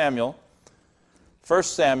 1 Samuel. 1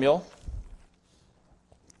 Samuel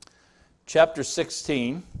chapter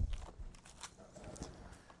 16.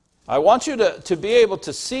 I want you to be able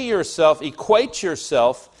to see yourself, equate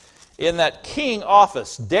yourself in that king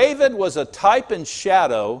office. David was a type and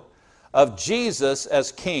shadow of Jesus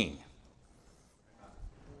as king.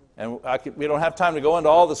 And we don't have time to go into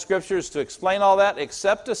all the scriptures to explain all that,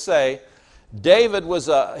 except to say David was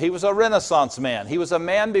a Renaissance man. He was a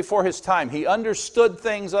man before his time. He understood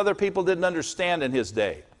things other people didn't understand in his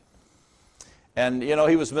day. And,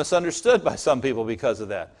 he was misunderstood by some people because of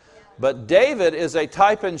that. But David is a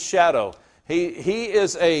type and shadow. He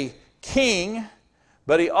is a king,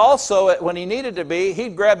 but he also, when he needed to be,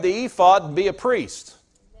 he'd grab the ephod and be a priest.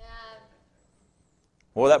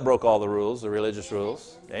 Well, that broke all the rules, the religious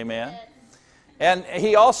rules. Amen. And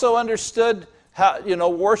he also understood how,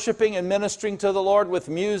 worshiping and ministering to the Lord with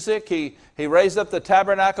music. He raised up the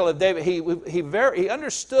tabernacle of David. He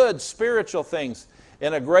understood spiritual things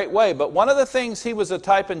in a great way. But one of the things he was a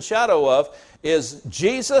type and shadow of is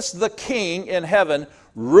Jesus the King in heaven,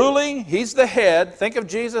 ruling. He's the head. Think of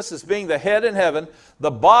Jesus as being the head in heaven.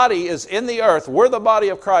 The body is in the earth. We're the body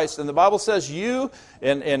of Christ. And the Bible says you,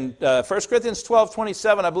 in 1 Corinthians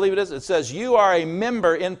 12:27, I believe it says you are a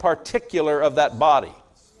member in particular of that body.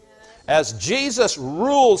 As Jesus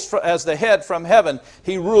rules as the head from heaven,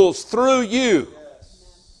 He rules through you.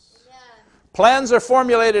 Plans are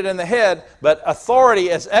formulated in the head, but authority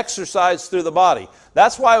is exercised through the body.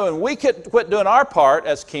 That's why when we quit doing our part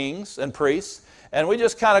as kings and priests, and we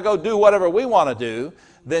just kind of go do whatever we want to do,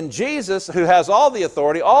 then Jesus, who has all the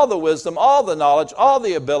authority, all the wisdom, all the knowledge, all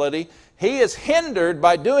the ability, He is hindered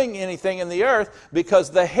by doing anything in the earth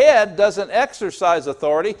because the head doesn't exercise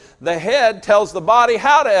authority. The head tells the body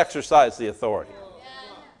how to exercise the authority.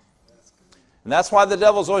 And that's why the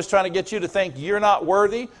devil's always trying to get you to think you're not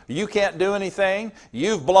worthy, you can't do anything,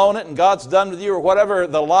 you've blown it and God's done with you, or whatever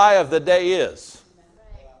the lie of the day is.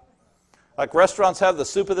 Like restaurants have the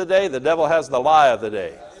soup of the day, the devil has the lie of the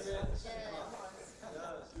day.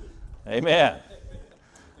 Amen.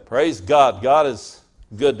 Praise God. God is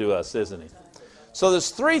good to us, isn't He? So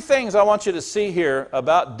there's three things I want you to see here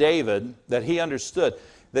about David that he understood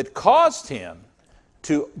that caused him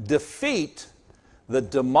to defeat the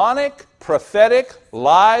demonic, prophetic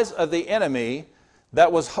lies of the enemy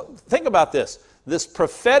that was, think about this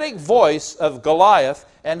prophetic voice of Goliath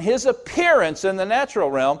and his appearance in the natural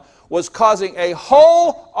realm was causing a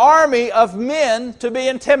whole army of men to be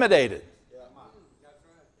intimidated.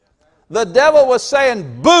 The devil was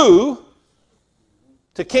saying boo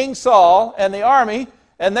to King Saul and the army,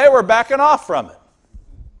 and they were backing off from it.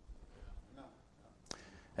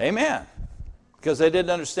 Amen. Because they didn't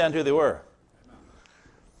understand who they were.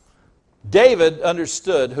 David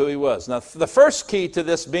understood who he was. Now, the first key to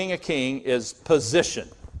this being a king is position.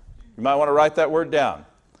 You might want to write that word down.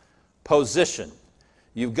 Position.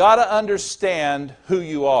 You've got to understand who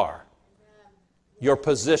you are. Your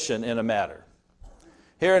position in a matter.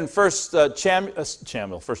 Here in 1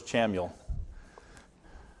 Samuel.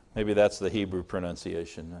 Maybe that's the Hebrew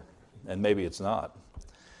pronunciation. And maybe it's not.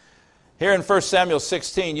 Here in 1 Samuel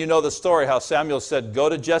 16, you know the story how Samuel said, go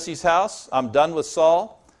to Jesse's house. I'm done with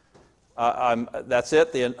Saul. That's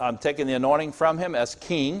it. I'm taking the anointing from him as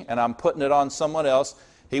king, and I'm putting it on someone else.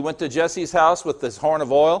 He went to Jesse's house with this horn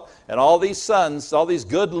of oil, and all these sons, all these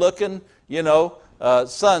good-looking,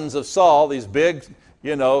 sons of Saul, these big,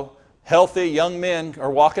 healthy young men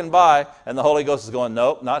are walking by, and the Holy Ghost is going,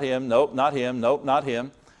 nope, not him, nope, not him, nope, not him.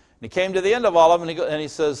 And he came to the end of all of them, and he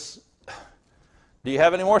says, do you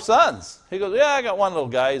have any more sons? He goes, yeah, I got one little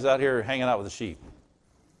guy. He's out here hanging out with the sheep.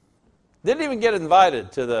 Didn't even get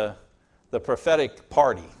invited to the prophetic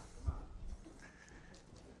party.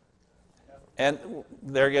 And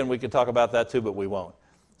there again, we could talk about that too, but we won't.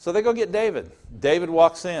 So they go get David. David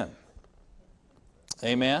walks in.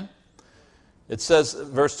 Amen. It says,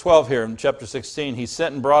 verse 12 here in chapter 16, he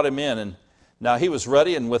sent and brought him in, and now he was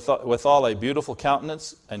ruddy and withal a beautiful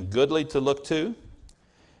countenance and goodly to look to.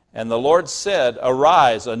 And the Lord said,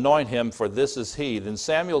 arise, anoint him, for this is he. Then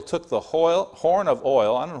Samuel took the horn of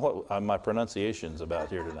oil. I don't know what my pronunciation's about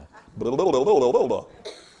here tonight.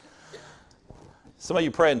 Some of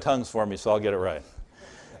you pray in tongues for me, so I'll get it right.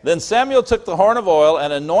 Then Samuel took the horn of oil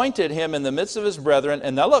and anointed him in the midst of his brethren.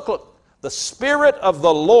 And now look, the Spirit of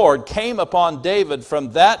the Lord came upon David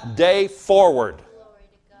from that day forward. Glory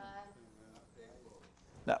to God.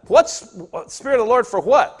 Now, what's Spirit of the Lord for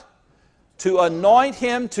what? To anoint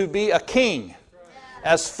him to be a king.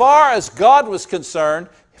 As far as God was concerned,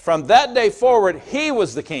 from that day forward, he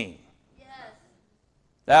was the king. Yes.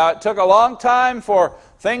 Now, it took a long time for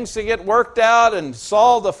things to get worked out and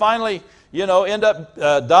Saul to finally, end up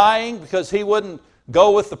dying because he wouldn't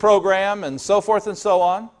go with the program and so forth and so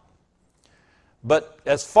on. But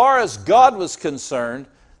as far as God was concerned,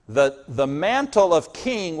 the mantle of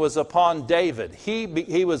king was upon David.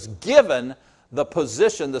 He was given the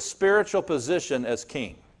position, the spiritual position as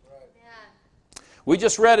king. Right. We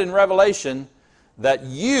just read in Revelation that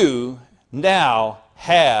you now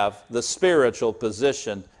have the spiritual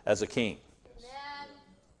position as a king. Amen.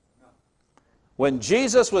 When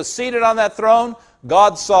Jesus was seated on that throne,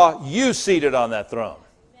 God saw you seated on that throne.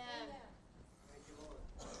 Amen.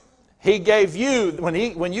 He gave you,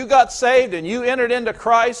 when you got saved and you entered into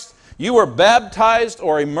Christ, you were baptized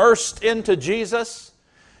or immersed into Jesus,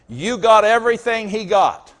 you got everything He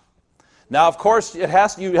got. Now, of course, you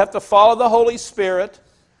have to follow the Holy Spirit.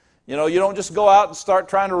 You know, you don't just go out and start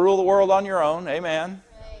trying to rule the world on your own. Amen.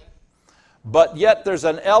 But yet there's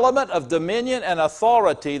an element of dominion and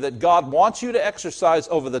authority that God wants you to exercise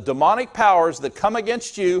over the demonic powers that come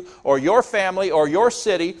against you or your family or your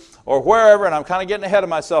city or wherever, and I'm kind of getting ahead of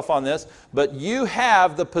myself on this, but you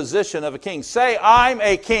have the position of a king. Say, I'm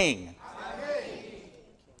a king. I'm a king.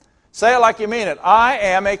 Say it like you mean it. I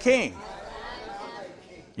am a king.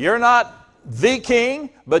 You're not the king,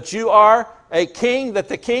 but you are a king that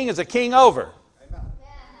the king is a king over.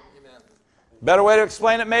 Better way to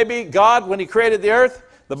explain it may be, God, when He created the earth,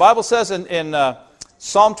 the Bible says in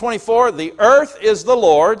Psalm 24, the earth is the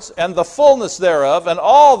Lord's and the fullness thereof and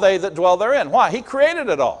all they that dwell therein. Why? He created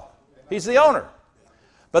it all. He's the owner.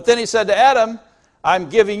 But then He said to Adam, I'm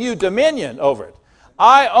giving you dominion over it.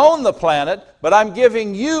 I own the planet, but I'm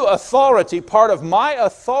giving you authority. Part of my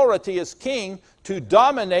authority as king to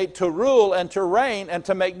dominate, to rule, and to reign, and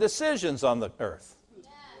to make decisions on the earth.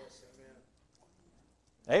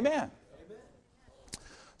 Amen.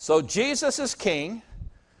 So Jesus is king,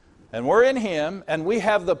 and we're in Him, and we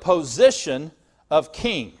have the position of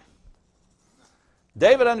king.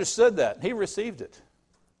 David understood that. He received it.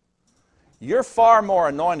 You're far more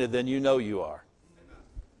anointed than you know you are.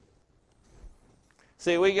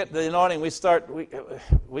 See, we get the anointing,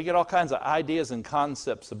 we get all kinds of ideas and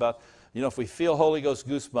concepts about, you know, if we feel Holy Ghost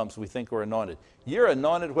goosebumps, we think we're anointed. You're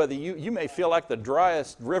anointed whether you may feel like the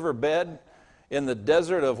driest riverbed in the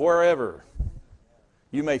desert of wherever.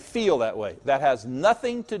 You may feel that way. That has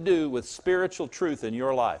nothing to do with spiritual truth in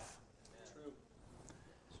your life.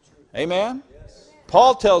 Amen?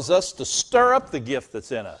 Paul tells us to stir up the gift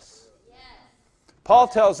that's in us. Paul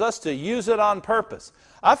tells us to use it on purpose.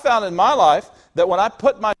 I found in my life that when I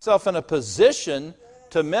put myself in a position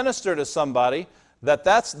to minister to somebody,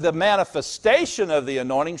 that's the manifestation of the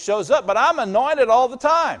anointing shows up. But I'm anointed all the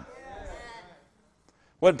time.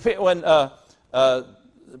 When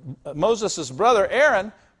Moses' brother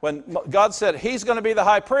Aaron, when God said he's going to be the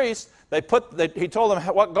high priest, he told them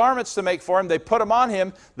what garments to make for him. They put them on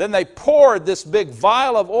him. Then they poured this big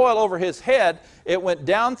vial of oil over his head. It went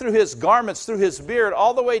down through his garments, through his beard,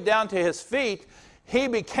 all the way down to his feet. He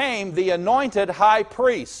became the anointed high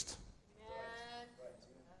priest.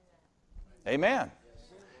 Amen.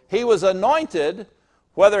 He was anointed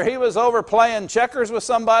whether he was over playing checkers with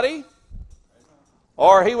somebody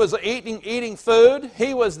or he was eating food.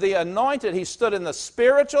 He was the anointed. He stood in the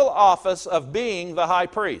spiritual office of being the high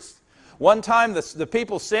priest. One time the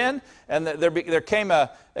people sinned, and there came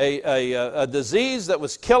a disease that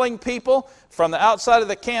was killing people from the outside of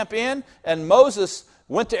the camp in, and Moses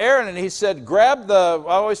went to Aaron and he said, grab I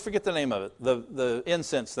always forget the name of it, the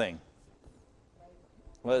incense thing.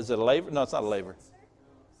 What is it, a laver? No, it's not a laver.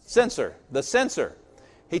 Censer, the censer.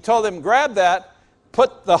 He told him, grab that,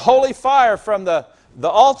 put the holy fire from the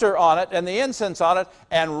altar on it and the incense on it,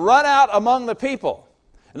 and run out among the people.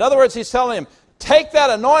 In other words, he's telling him, take that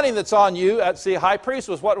anointing that's on you. See, high priest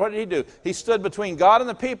was, what did he do? He stood between God and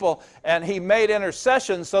the people, and he made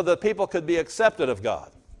intercession so that people could be accepted of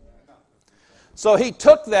God. So he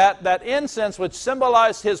took that incense, which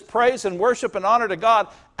symbolized his praise and worship and honor to God,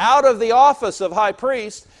 out of the office of high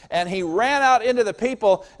priest, and he ran out into the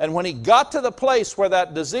people, and when he got to the place where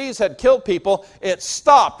that disease had killed people, it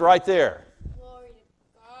stopped right there. Glory to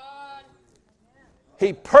God.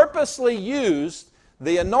 He purposely used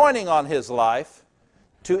the anointing on his life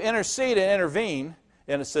to intercede and intervene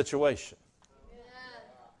in a situation.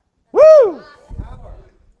 Woo!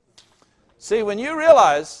 See, when you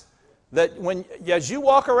realize that as you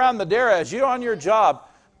walk around Madera, as you're on your job,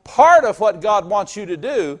 part of what God wants you to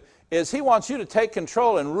do is He wants you to take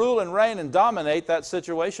control and rule and reign and dominate that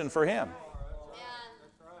situation for Him.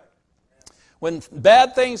 When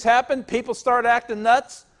bad things happen, people start acting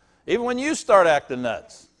nuts, even when you start acting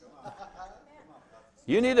nuts.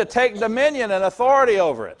 You need to take dominion and authority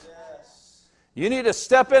over it. You need to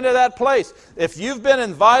step into that place. If you've been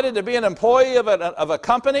invited to be an employee of a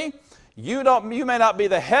company, you may not be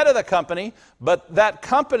the head of the company, but that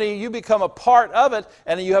company, you become a part of it,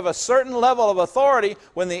 and you have a certain level of authority.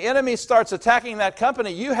 When the enemy starts attacking that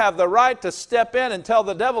company, you have the right to step in and tell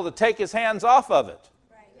the devil to take his hands off of it.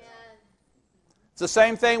 It's the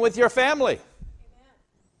same thing with your family.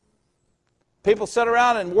 People sit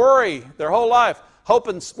around and worry their whole life,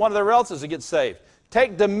 hoping one of their relatives will get saved.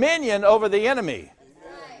 Take dominion over the enemy.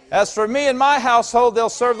 As for me and my household, they'll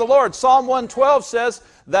serve the Lord. Psalm 112 says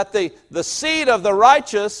that the seed of the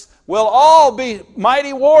righteous will all be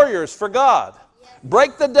mighty warriors for God.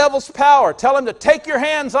 Break the devil's power. Tell him to take your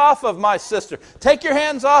hands off of my sister. Take your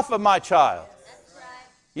hands off of my child.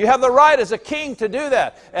 You have the right as a king to do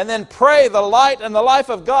that. And then pray the light and the life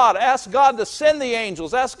of God. Ask God to send the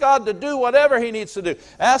angels. Ask God to do whatever He needs to do.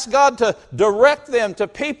 Ask God to direct them to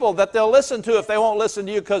people that they'll listen to if they won't listen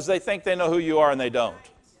to you because they think they know who you are and they don't.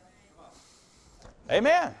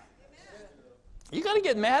 Amen. You got to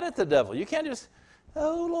get mad at the devil. You can't just,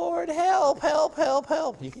 oh Lord, help, help, help,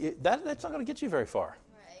 help. That's not going to get you very far.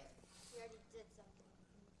 Right. You already did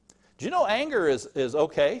something. Do you know anger is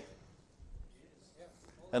okay?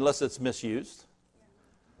 Unless it's misused.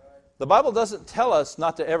 The Bible doesn't tell us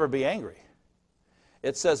not to ever be angry.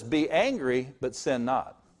 It says be angry, but sin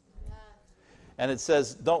not. And it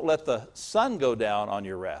says don't let the sun go down on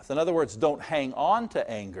your wrath. In other words, don't hang on to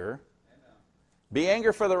anger. Be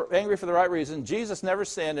angry for the right reason. Jesus never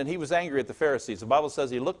sinned, and He was angry at the Pharisees. The Bible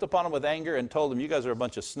says He looked upon them with anger and told them, you guys are a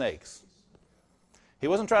bunch of snakes. He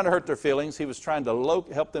wasn't trying to hurt their feelings. He was trying to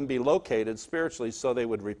help them be located spiritually so they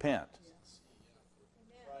would repent.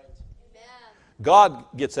 God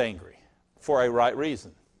gets angry for a right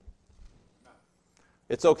reason.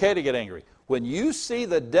 It's okay to get angry. When you see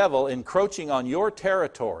the devil encroaching on your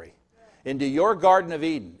territory, into your Garden of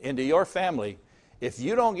Eden, into your family, if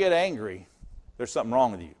you don't get angry, there's something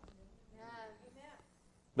wrong with you.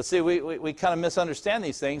 But see, we kind of misunderstand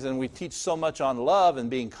these things, and we teach so much on love and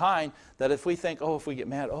being kind that if we think, oh, if we get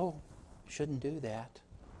mad, oh, shouldn't do that.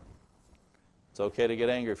 It's okay to get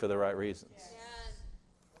angry for the right reasons.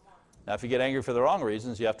 Now, if you get angry for the wrong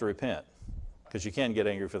reasons, you have to repent. Because you can get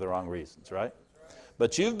angry for the wrong reasons, right?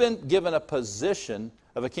 But you've been given a position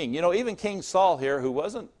of a king. You know, even King Saul here, who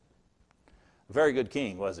wasn't a very good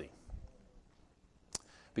king, was he?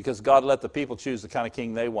 Because God let the people choose the kind of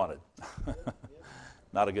king they wanted.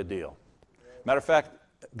 Not a good deal. Matter of fact,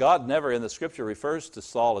 God never in the Scripture refers to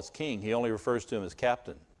Saul as king. He only refers to him as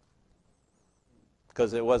captain.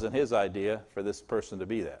 Because it wasn't his idea for this person to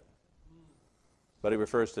be that. But He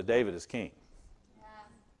refers to David as king.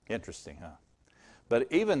 Yeah. Interesting, huh? But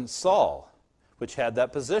even Saul, which had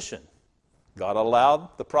that position, God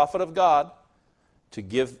allowed the prophet of God to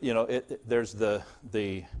give, you know, there's the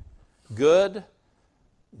good,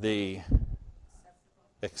 the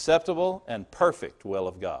acceptable, and perfect will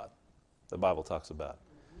of God. The Bible talks about.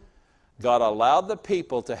 God allowed the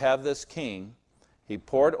people to have this king. He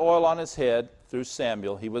poured oil on his head through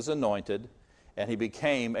Samuel. He was anointed, and he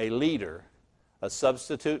became a leader, a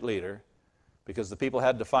substitute leader, because the people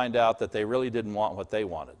had to find out that they really didn't want what they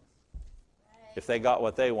wanted. If they got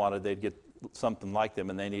what they wanted, they'd get something like them,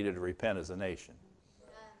 and they needed to repent as a nation.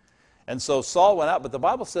 And so Saul went out, but the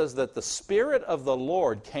Bible says that the Spirit of the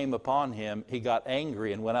Lord came upon him. He got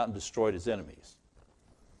angry and went out and destroyed his enemies.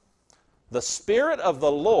 The Spirit of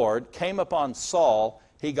the Lord came upon Saul.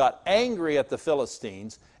 He got angry at the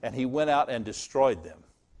Philistines, and he went out and destroyed them.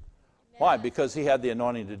 Why? Because he had the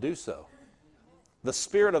anointing to do so. The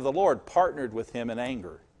Spirit of the Lord partnered with him in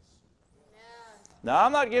anger. Now,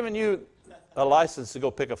 I'm not giving you a license to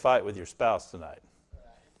go pick a fight with your spouse tonight.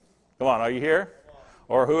 Come on, are you here?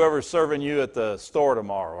 Or whoever's serving you at the store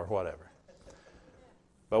tomorrow or whatever.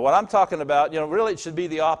 But what I'm talking about, you know, really it should be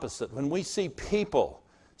the opposite. When we see people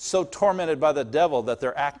so tormented by the devil that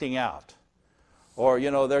they're acting out, or,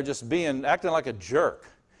 you know, they're just acting like a jerk,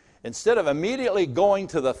 instead of immediately going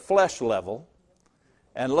to the flesh level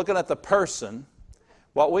and looking at the person,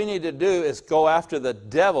 what we need to do is go after the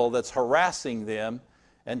devil that's harassing them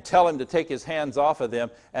and tell him to take his hands off of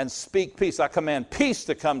them and speak peace. I command peace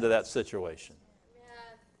to come to that situation.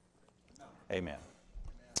 Amen.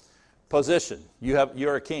 Position.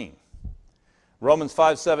 You're a king. Romans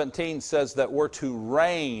 5:17 says that we're to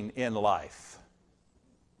reign in life.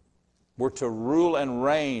 We're to rule and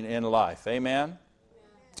reign in life. Amen?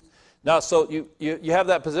 Now, so you have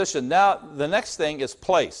that position. Now, the next thing is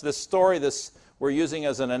place. This story, we're using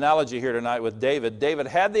as an analogy here tonight with David. David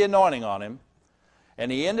had the anointing on him,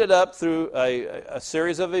 and he ended up through a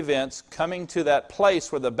series of events coming to that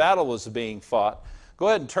place where the battle was being fought. Go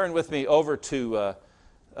ahead and turn with me over to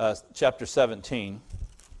chapter 17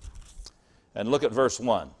 and look at verse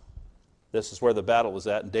 1. This is where the battle was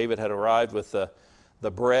at, and David had arrived with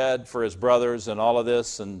the bread for his brothers and all of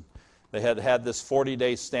this, and they had had this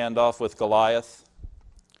 40-day standoff with Goliath.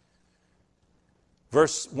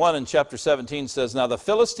 Verse 1 in chapter 17 says, Now the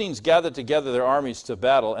Philistines gathered together their armies to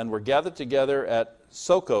battle, and were gathered together at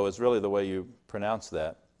Soko, is really the way you pronounce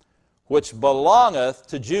that, which belongeth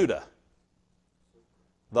to Judah.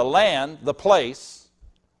 The land, the place,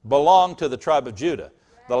 belonged to the tribe of Judah.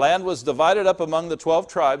 The land was divided up among the 12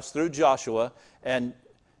 tribes through Joshua, and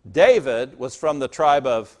David was from the tribe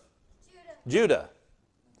of Judah.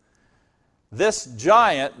 This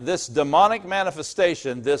giant, this demonic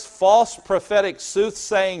manifestation, this false prophetic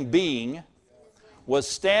soothsaying being was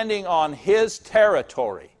standing on his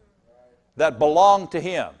territory that belonged to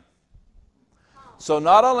him. So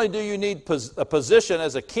not only do you need a position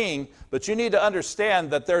as a king, but you need to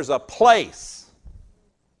understand that there's a place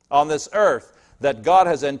on this earth that God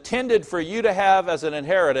has intended for you to have as an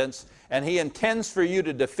inheritance, and He intends for you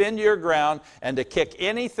to defend your ground and to kick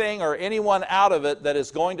anything or anyone out of it that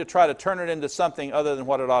is going to try to turn it into something other than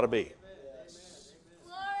what it ought to be.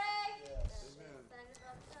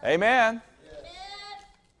 Amen.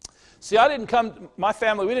 See, my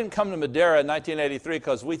family, we didn't come to Madera in 1983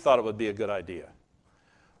 because we thought it would be a good idea.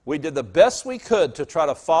 We did the best we could to try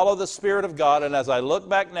to follow the Spirit of God, and as I look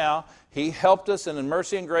back now, He helped us in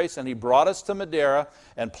mercy and grace, and He brought us to Madera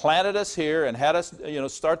and planted us here and had us,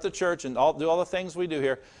 start the church and do all the things we do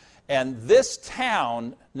here. And this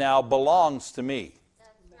town now belongs to me.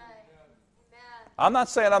 I'm not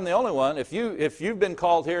saying I'm the only one. If you've been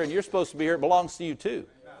called here and you're supposed to be here, it belongs to you too.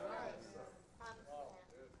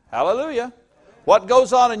 Hallelujah. What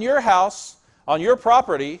goes on in your house, on your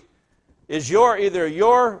property, is either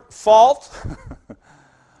your fault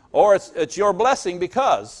or it's your blessing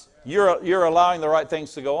because you're allowing the right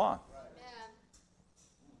things to go on.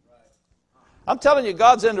 I'm telling you,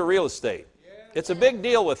 God's into real estate. It's a big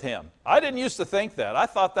deal with Him. I didn't used to think that. I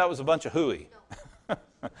thought that was a bunch of hooey.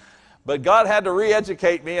 But God had to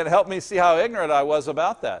re-educate me and help me see how ignorant I was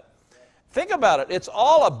about that. Think about it. It's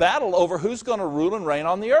all a battle over who's going to rule and reign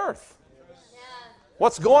on the earth.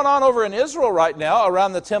 What's going on over in Israel right now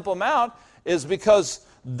around the Temple Mount is because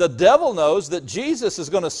the devil knows that Jesus is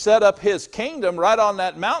going to set up His kingdom right on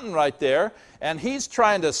that mountain right there, and he's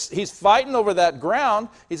fighting over that ground.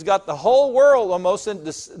 He's got the whole world almost in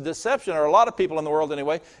deception, or a lot of people in the world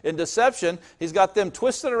anyway, in deception. He's got them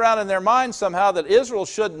twisted around in their minds somehow that Israel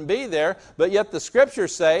shouldn't be there, but yet the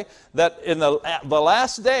Scriptures say that in the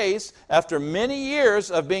last days, after many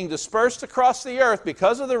years of being dispersed across the earth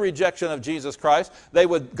because of the rejection of Jesus Christ,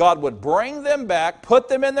 God would bring them back, put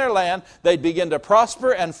them in their land, they'd begin to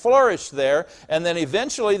prosper and flourish there, and then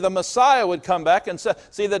eventually the Messiah would come back and say,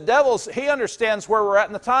 see, the devil's, he understands where we're at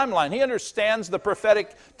in the timeline. He understands the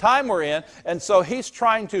prophetic time we're in, and so he's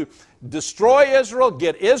trying to destroy Israel,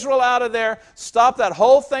 get Israel out of there, stop that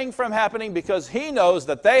whole thing from happening because he knows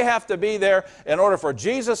that they have to be there in order for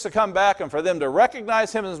Jesus to come back and for them to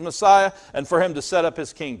recognize Him as Messiah and for Him to set up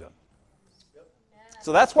His kingdom.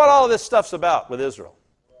 So that's what all of this stuff's about with Israel.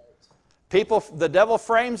 The devil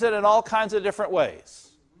frames it in all kinds of different ways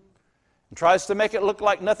and tries to make it look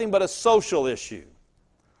like nothing but a social issue.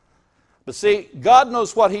 But see, God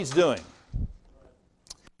knows what He's doing.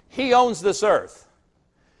 He owns this earth.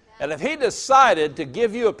 And if He decided to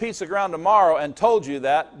give you a piece of ground tomorrow and told you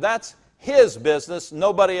that, that's His business,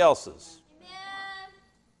 nobody else's.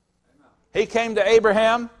 He came to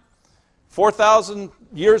Abraham 4,000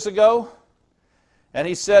 years ago, and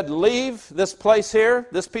He said, leave this place here,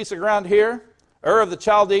 this piece of ground here, Ur of the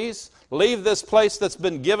Chaldees, leave this place that's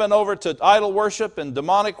been given over to idol worship and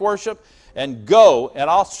demonic worship, and go, and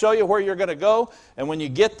I'll show you where you're going to go. And when you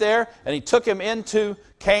get there, and He took him into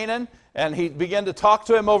Canaan, and He began to talk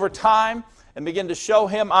to him over time, and began to show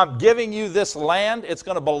him, I'm giving you this land, it's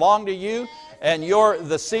going to belong to you, and you're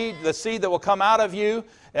the seed that will come out of you,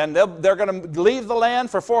 and they're going to leave the land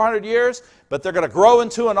for 400 years, but they're going to grow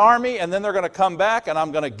into an army, and then they're going to come back, and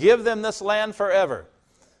I'm going to give them this land forever.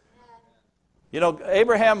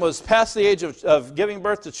 Abraham was past the age of giving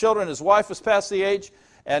birth to children. His wife was past the age.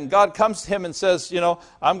 And God comes to him and says,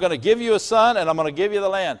 I'm going to give you a son and I'm going to give you the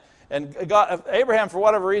land. And Abraham, for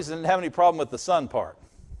whatever reason, didn't have any problem with the son part.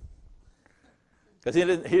 Because he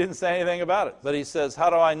didn't say anything about it. But he says,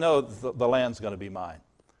 how do I know the land's going to be mine?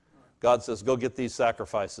 God says, go get these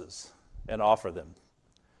sacrifices and offer them.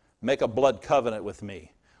 Make a blood covenant with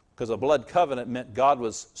me. Because a blood covenant meant God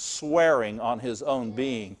was swearing on His own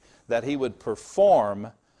being that He would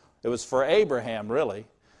perform. It was for Abraham, really,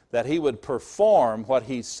 that he would perform what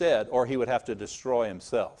He said or he would have to destroy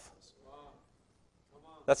himself.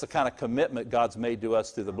 That's the kind of commitment God's made to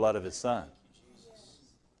us through the blood of His Son.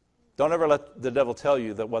 Don't ever let the devil tell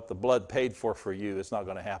you that what the blood paid for you is not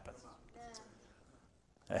going to happen.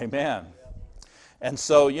 Amen. And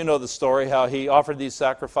so you know the story, how he offered these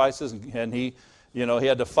sacrifices and he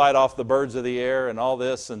had to fight off the birds of the air and all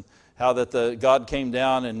this, and how that God came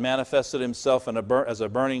down and manifested Himself as a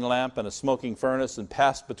burning lamp and a smoking furnace and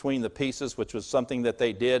passed between the pieces, which was something that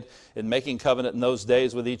they did in making covenant in those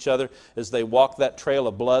days with each other. As they walked that trail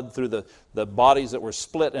of blood through the bodies that were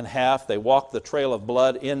split in half, they walked the trail of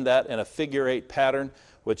blood in a figure eight pattern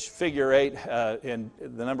which figure 8, in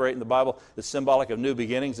the number 8 in the Bible, is symbolic of new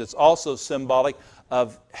beginnings. It's also symbolic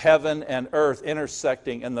of heaven and earth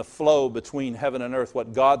intersecting and the flow between heaven and earth,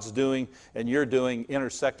 what God's doing and you're doing,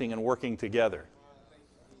 intersecting and working together.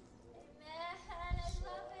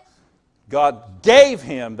 God gave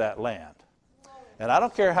him that land. And I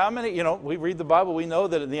don't care how many, we read the Bible, we know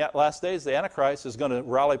that in the last days the Antichrist is going to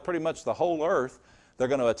rally pretty much the whole earth. They're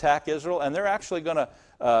going to attack Israel, and they're actually going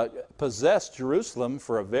to possess Jerusalem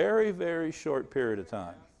for a very, very short period of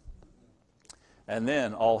time. And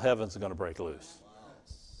then all heaven's going to break loose.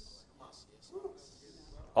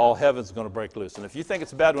 All heaven's going to break loose. And if you think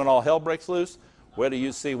it's bad when all hell breaks loose, where do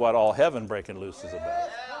you see what all heaven breaking loose is about?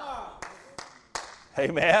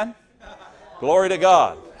 Amen? Glory to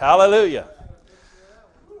God. Hallelujah.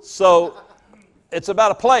 So, it's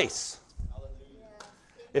about a place.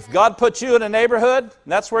 If God puts you in a neighborhood, and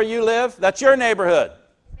that's where you live, that's your neighborhood.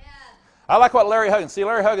 I like what Larry Huggins,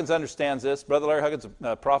 Larry Huggins understands this. Brother Larry Huggins,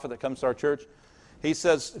 a prophet that comes to our church. He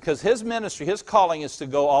says, because his ministry, his calling is to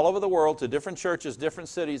go all over the world to different churches, different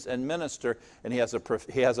cities, and minister. And he has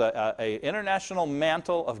a international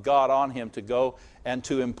mantle of God on him to go and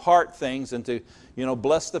to impart things and to,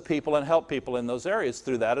 bless the people and help people in those areas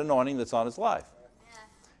through that anointing that's on his life. Yeah.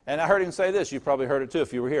 And I heard him say this. You probably heard it too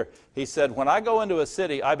if you were here. He said, when I go into a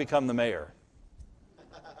city, I become the mayor.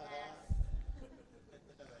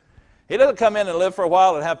 He doesn't come in and live for a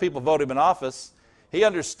while and have people vote him in office. He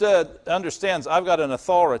understands I've got an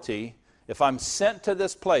authority if I'm sent to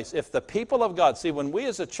this place. If the people of God, see, when we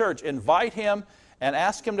as a church invite him and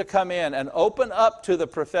ask him to come in and open up to the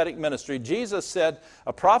prophetic ministry, Jesus said,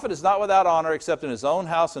 a prophet is not without honor except in his own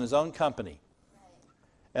house and his own company.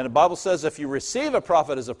 And the Bible says if you receive a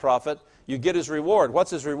prophet as a prophet, you get his reward.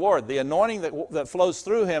 What's his reward? The anointing that flows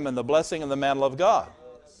through him and the blessing and the mantle of God.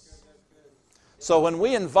 So when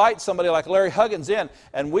we invite somebody like Larry Huggins in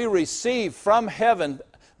and we receive from heaven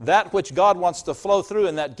that which God wants to flow through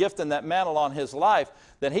in that gift and that mantle on his life,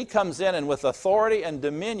 then he comes in and with authority and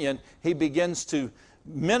dominion, he begins to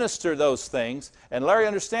minister those things. And Larry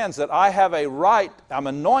understands that I have a right, I'm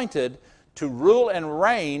anointed to rule and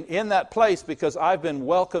reign in that place because I've been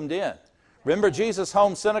welcomed in. Remember Jesus'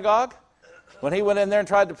 home synagogue? When he went in there and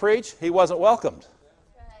tried to preach, he wasn't welcomed.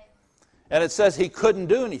 And it says he couldn't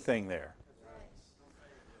do anything there.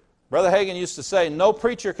 Brother Hagin used to say, no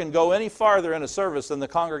preacher can go any farther in a service than the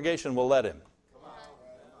congregation will let him.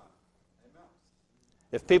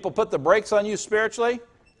 If people put the brakes on you spiritually,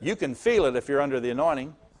 you can feel it if you're under the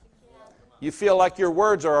anointing. You feel like your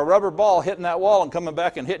words are a rubber ball hitting that wall and coming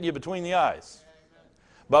back and hitting you between the eyes.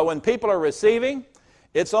 But when people are receiving,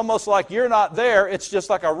 it's almost like you're not there. It's just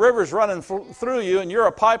like a river's running through you and you're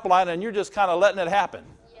a pipeline and you're just kind of letting it happen.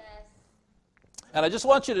 And I just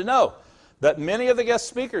want you to know that many of the guest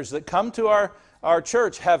speakers that come to our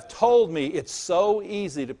church have told me it's so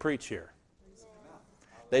easy to preach here.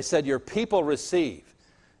 They said, your people receive.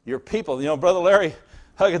 Your people, Brother Larry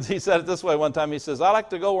Huggins, he said it this way one time. He says, I like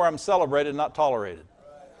to go where I'm celebrated, not tolerated.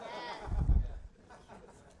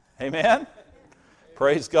 Amen?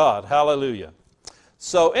 Praise God. Hallelujah.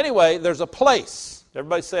 So anyway, there's a place.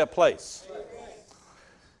 Everybody say a place.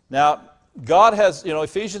 Now, God has,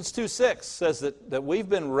 Ephesians 2:6 says that we've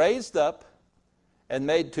been raised up and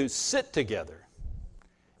made to sit together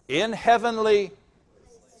in heavenly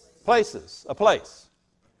places, a place,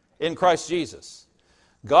 in Christ Jesus.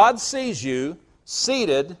 God sees you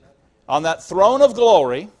seated on that throne of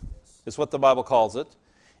glory, is what the Bible calls it,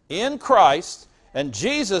 in Christ, and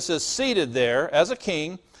Jesus is seated there as a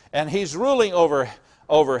king, and he's ruling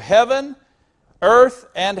over heaven, earth,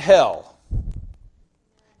 and hell.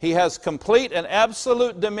 He has complete and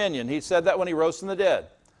absolute dominion. He said that when he rose from the dead.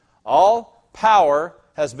 All power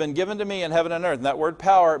has been given to me in heaven and earth. And that word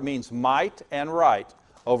power means might and right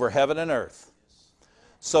over heaven and earth.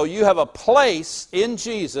 So you have a place in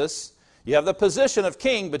Jesus. You have the position of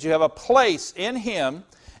king, but you have a place in him.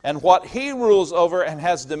 And what he rules over and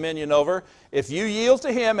has dominion over, if you yield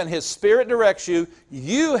to him and his Spirit directs you,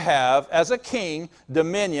 you have, as a king,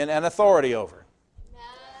 dominion and authority over.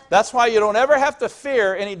 That's why you don't ever have to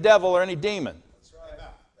fear any devil or any demon.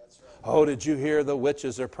 Oh, did you hear the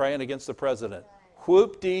witches are praying against the president?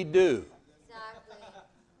 Whoop-dee-doo.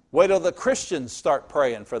 Wait till the Christians start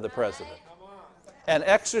praying for the president. And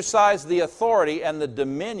exercise the authority and the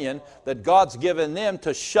dominion that God's given them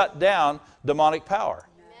to shut down demonic power.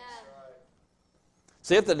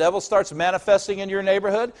 See, if the devil starts manifesting in your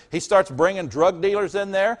neighborhood, he starts bringing drug dealers in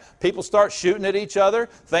there, people start shooting at each other,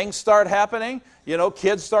 things start happening,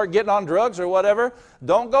 kids start getting on drugs or whatever,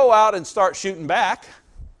 don't go out and start shooting back.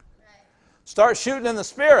 Start shooting in the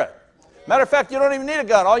Spirit. Matter of fact, you don't even need a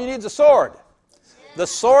gun. All you need is a sword. The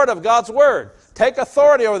sword of God's Word. Take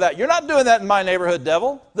authority over that. You're not doing that in my neighborhood,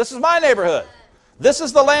 devil. This is my neighborhood. This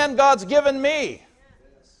is the land God's given me.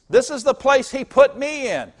 This is the place He put me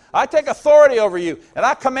in. I take authority over you, and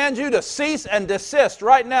I command you to cease and desist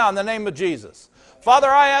right now in the name of Jesus. Father,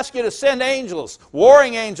 I ask you to send angels,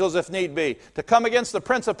 warring angels if need be, to come against the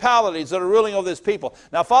principalities that are ruling over this people.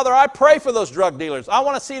 Now, Father, I pray for those drug dealers. I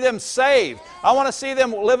want to see them saved. I want to see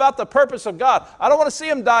them live out the purpose of God. I don't want to see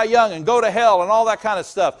them die young and go to hell and all that kind of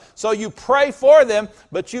stuff. So you pray for them,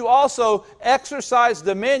 but you also exercise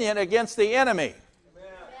dominion against the enemy.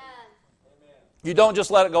 Amen. You don't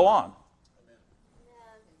just let it go on.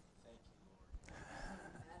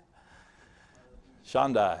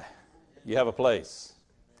 Shandai. You have a place.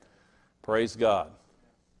 Praise God.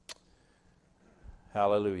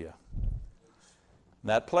 Hallelujah.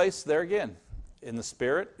 That place, there again, in the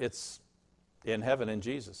Spirit, it's in heaven in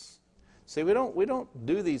Jesus. See, we don't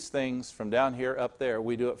do these things from down here up there.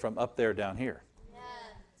 We do it from up there down here.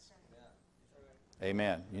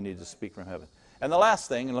 Amen. You need to speak from heaven. And the last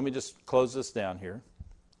thing, and let me just close this down here.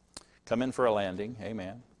 Come in for a landing.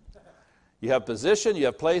 Amen. You have position, you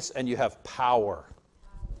have place, and you have power.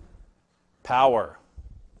 Power.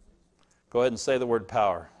 Go ahead and say the word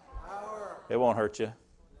power. Power. It won't hurt you.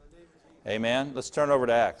 Amen. Let's turn over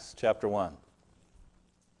to Acts chapter 1.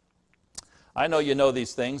 I know you know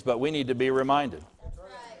these things, but we need to be reminded. That's right.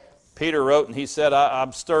 Peter wrote and he said,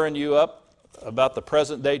 I'm stirring you up about the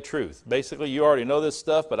present day truth. Basically, you already know this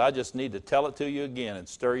stuff, but I just need to tell it to you again and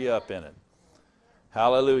stir you up in it.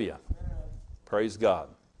 Hallelujah. Praise God.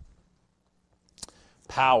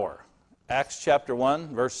 Power. Acts chapter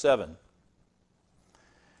 1, verse 7.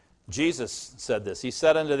 Jesus said this. He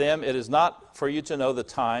said unto them, it is not for you to know the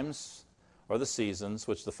times or the seasons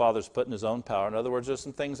which the Father's put in His own power. In other words, there's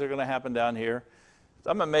some things that are going to happen down here.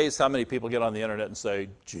 I'm amazed how many people get on the internet and say,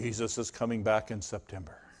 Jesus is coming back in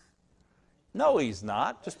September. No, He's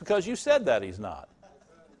not. Just because you said that, He's not.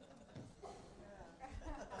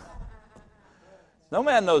 No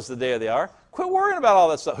man knows the day or the hour. Quit worrying about all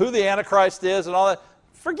that stuff. Who the Antichrist is and all that.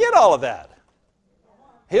 Forget all of that.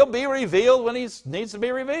 He'll be revealed when He needs to be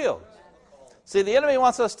revealed. See, the enemy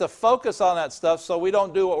wants us to focus on that stuff so we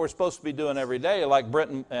don't do what we're supposed to be doing every day like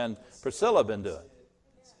Brent and Priscilla have been doing.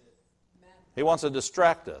 He wants to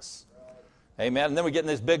distract us. Amen. And then we get in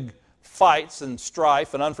these big fights and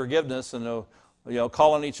strife and unforgiveness and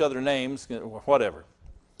calling each other names, whatever.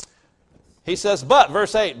 He says, but,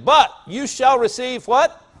 verse 8, but you shall receive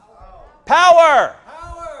what? Power.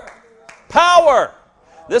 Power. Power.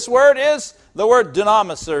 This word is the word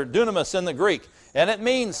dunamis or dunamis in the Greek. And it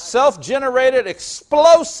means self-generated,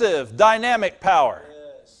 explosive, dynamic power.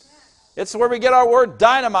 Yes. It's where we get our word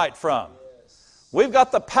dynamite from. Yes. We've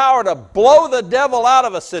got the power to blow the devil out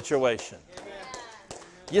of a situation. Amen.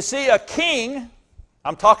 You see, a king,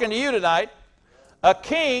 I'm talking to you tonight, a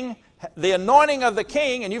king, the anointing of the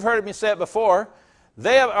king, and you've heard me say it before,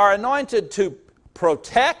 they are anointed to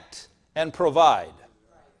protect and provide.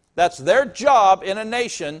 That's their job in a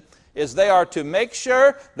nation, is they are to make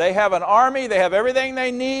sure they have an army, they have everything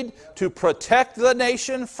they need to protect the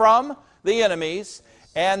nation from the enemies,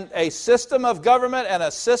 and a system of government and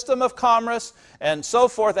a system of commerce and so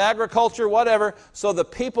forth, agriculture, whatever, so the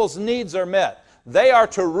people's needs are met. They are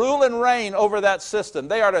to rule and reign over that system.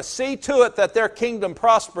 They are to see to it that their kingdom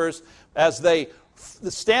prospers as they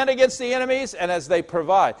stand against the enemies and as they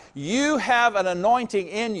provide. You have an anointing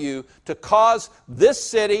in you to cause this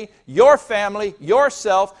city, your family,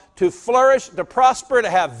 yourself to flourish, to prosper, to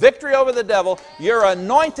have victory over the devil. You're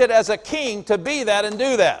anointed as a king to be that and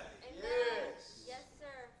do that. Yes. Yes, sir.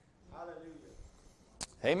 Hallelujah.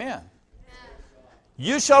 Amen.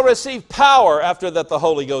 You shall receive power after that the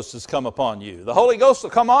Holy Ghost has come upon you. The Holy Ghost will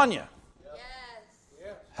come on you.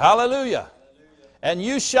 Yes. Hallelujah. And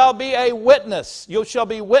you shall be a witness. You shall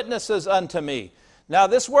be witnesses unto me. Now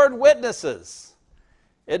this word witnesses,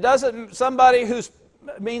 it doesn't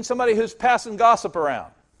mean somebody who's passing gossip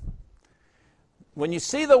around. When you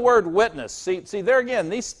see the word witness, see there again,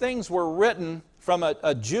 these things were written from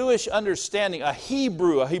a Jewish understanding, a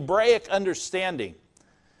Hebraic understanding.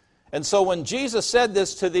 And so when Jesus said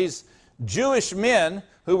this to these Jewish men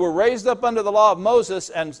who were raised up under the law of Moses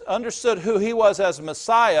and understood who He was as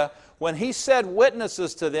Messiah, when He said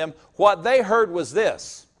witnesses to them, what they heard was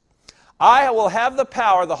this: I will have the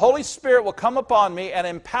power, the Holy Spirit will come upon me and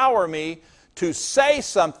empower me to say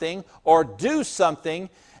something or do something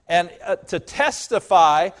and to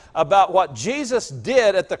testify about what Jesus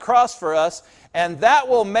did at the cross for us, and that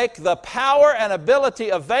will make the power and ability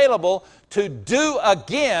available to do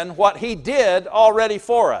again what He did already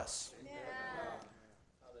for us. Yeah.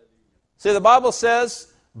 See, the Bible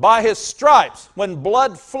says By his stripes, when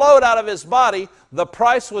blood flowed out of his body, the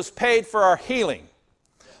price was paid for our healing.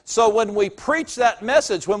 So when we preach that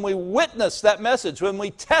message, when we witness that message, when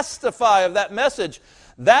we testify of that message,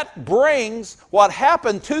 that brings what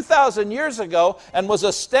happened 2,000 years ago and was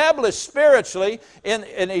established spiritually in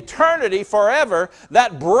eternity forever.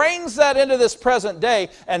 That brings that into this present day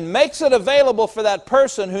and makes it available for that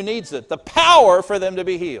person who needs it. The power for them to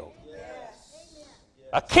be healed. Yes.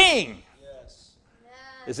 A king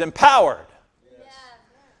is empowered.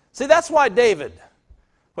 See, that's why David,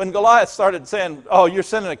 when Goliath started saying, oh, you're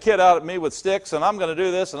sending a kid out at me with sticks, and I'm going to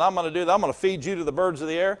do this, and I'm going to do that, I'm going to feed you to the birds of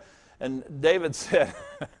the air. And David said,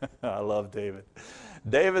 I love David.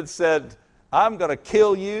 David said, I'm going to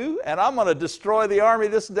kill you, and I'm going to destroy the army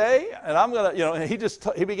this day, and I'm going to, and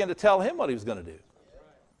he began to tell him what he was going to do.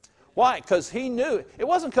 Why? Because he knew. It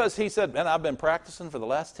wasn't because he said, man, I've been practicing for the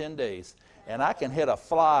last 10 days, and I can hit a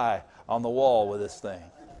fly on the wall with this thing.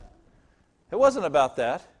 It wasn't about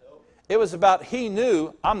that. It was about he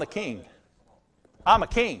knew, I'm the king. I'm a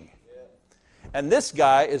king. And this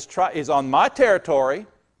guy is on my territory,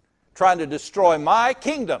 trying to destroy my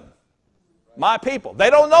kingdom, my people. They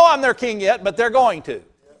don't know I'm their king yet, but they're going to.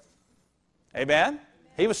 Amen?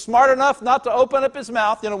 He was smart enough not to open up his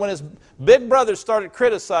mouth. When his big brothers started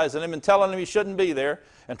criticizing him and telling him he shouldn't be there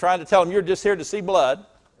and trying to tell him, you're just here to see blood,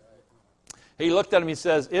 he looked at him, he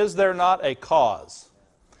says, is there not a cause?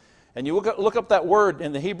 And you look up that word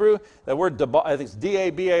in the Hebrew, that word, dabar, I think it's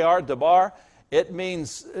D-A-B-A-R, dabar. It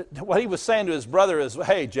means, what he was saying to his brother is,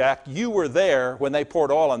 hey, Jack, you were there when they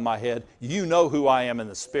poured oil on my head. You know who I am in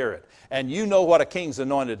the Spirit. And you know what a king's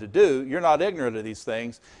anointed to do. You're not ignorant of these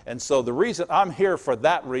things. And so the reason, I'm here for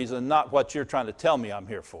that reason, not what you're trying to tell me I'm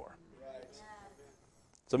here for. Right.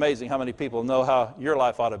 It's amazing how many people know how your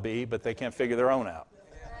life ought to be, but they can't figure their own out.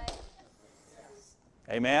 Right.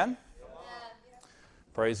 Amen?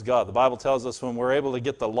 Praise God. The Bible tells us when we're able to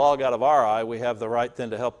get the log out of our eye, we have the right then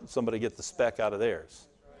to help somebody get the speck out of theirs.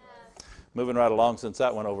 Yeah. Moving right along since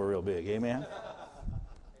that went over real big. Amen?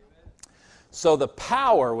 So the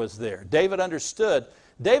power was there. David understood.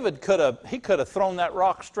 David could have thrown that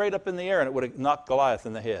rock straight up in the air and it would have knocked Goliath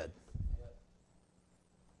in the head.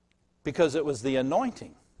 Because it was the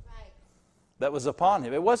anointing that was upon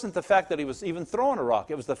him. It wasn't the fact that he was even throwing a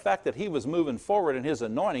rock. It was the fact that he was moving forward in his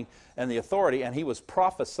anointing and the authority, and he was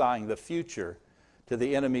prophesying the future to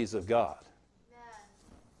the enemies of God.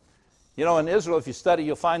 Yeah. In Israel, if you study,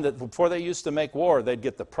 you'll find that before they used to make war, they'd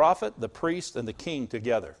get the prophet, the priest, and the king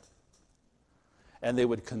together. And they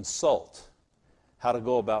would consult how to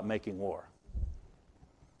go about making war.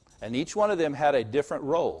 And each one of them had a different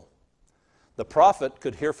role. The prophet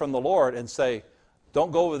could hear from the Lord and say,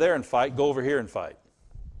 don't go over there and fight, go over here and fight.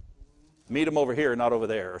 Meet them over here, not over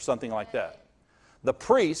there, or something like that. The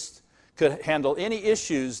priest could handle any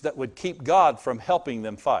issues that would keep God from helping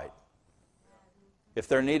them fight. If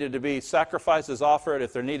there needed to be sacrifices offered,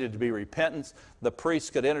 if there needed to be repentance, the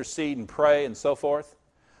priest could intercede and pray and so forth.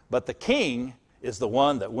 But the king is the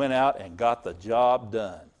one that went out and got the job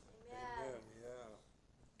done.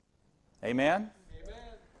 Amen?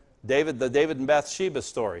 Amen? The David and Bathsheba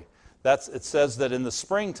story. It says that in the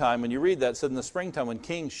springtime, when you read that, it said in the springtime when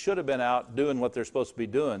kings should have been out doing what they're supposed to be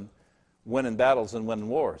doing, winning battles and winning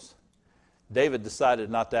wars. David decided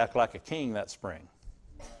not to act like a king that spring.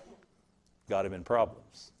 Got him in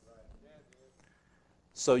problems.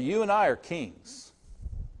 So you and I are kings.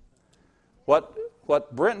 What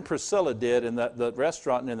Brent and Priscilla did in the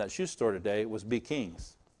restaurant and in that shoe store today was be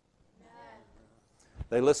kings.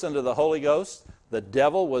 They listened to the Holy Ghost. The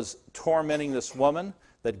devil was tormenting this woman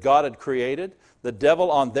that God had created. The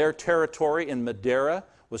devil on their territory in Madera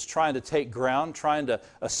was trying to take ground, trying to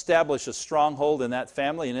establish a stronghold in that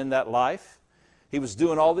family and in that life. He was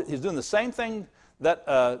doing the same thing that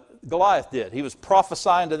Goliath did. He was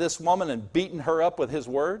prophesying to this woman and beating her up with his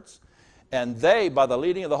words. And they, by the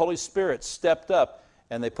leading of the Holy Spirit, stepped up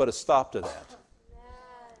and they put a stop to that.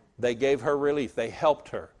 They gave her relief. They helped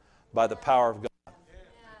her by the power of God.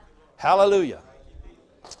 Hallelujah.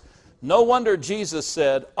 No wonder Jesus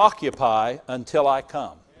said, occupy until I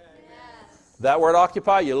come. Yes. That word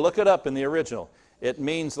occupy, you look it up in the original. It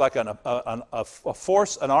means like a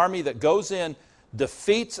force, an army that goes in,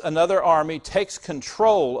 defeats another army, takes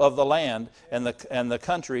control of the land and the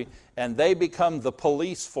country, and they become the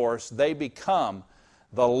police force. They become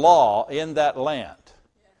the law in that land.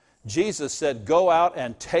 Jesus said, go out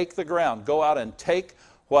and take the ground. Go out and take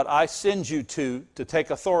what I send you to take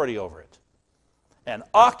authority over it. And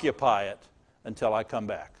occupy it until I come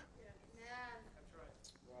back.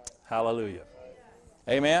 Hallelujah.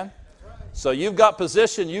 Amen? So you've got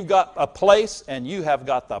position, you've got a place, and you have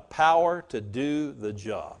got the power to do the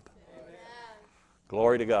job. Amen.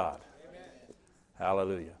 Glory to God.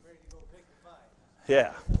 Hallelujah.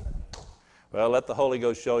 Yeah. Well, let the Holy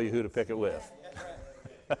Ghost show you who to pick it with.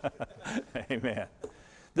 Amen.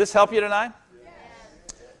 This help you tonight?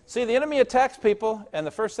 See, the enemy attacks people, and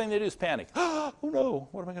the first thing they do is panic. Oh, no,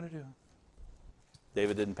 what am I going to do?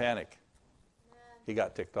 David didn't panic. He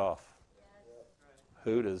got ticked off.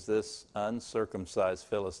 Who does this uncircumcised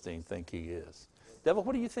Philistine think he is? Devil,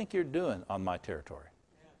 what do you think you're doing on my territory?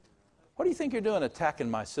 What do you think you're doing attacking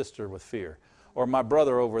my sister with fear? Or my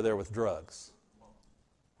brother over there with drugs?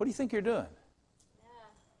 What do you think you're doing?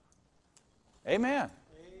 Amen.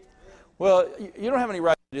 Well, you don't have any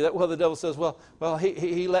right to do that. Well, the devil says, well,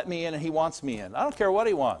 he let me in and he wants me in. I don't care what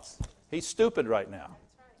he wants. He's stupid right now.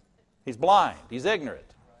 He's blind. He's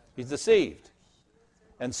ignorant. He's deceived.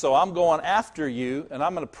 And so I'm going after you, and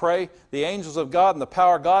I'm going to pray the angels of God and the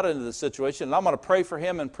power of God into the situation, and I'm going to pray for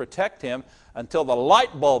him and protect him until the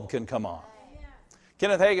light bulb can come on.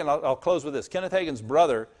 Kenneth Hagin, I'll close with this. Kenneth Hagin's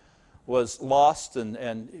brother was lost,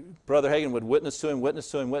 and Brother Hagin would witness to him,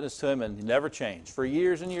 and he never changed for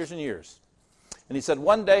years and years and years. And he said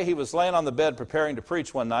one day he was laying on the bed preparing to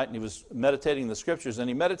preach one night, and he was meditating the Scriptures, and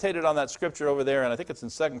he meditated on that Scripture over there, and I think it's in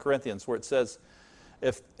 2 Corinthians, where it says,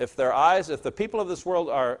 if the people of this world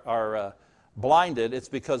are blinded, it's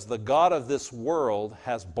because the God of this world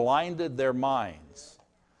has blinded their minds,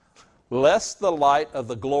 lest the light of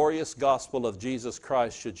the glorious gospel of Jesus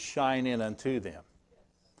Christ should shine in unto them.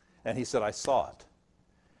 And he said, I saw it.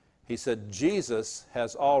 He said, Jesus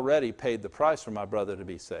has already paid the price for my brother to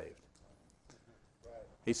be saved.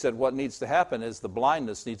 He said, what needs to happen is the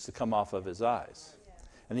blindness needs to come off of his eyes.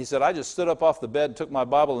 And he said, I just stood up off the bed, took my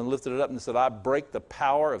Bible and lifted it up and said, I break the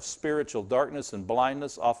power of spiritual darkness and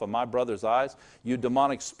blindness off of my brother's eyes. You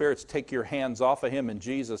demonic spirits, take your hands off of him in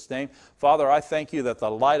Jesus' name. Father, I thank you that the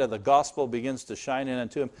light of the gospel begins to shine in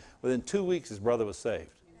unto him. Within 2 weeks, his brother was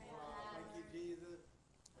saved.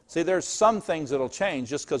 See, there's some things that'll change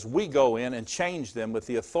just because we go in and change them with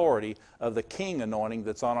the authority of the King anointing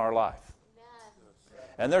that's on our life.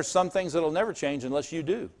 And there's some things that'll never change unless you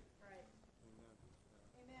do.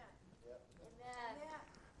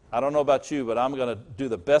 I don't know about you, but I'm going to do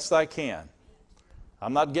the best I can.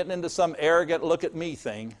 I'm not getting into some arrogant look at me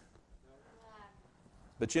thing.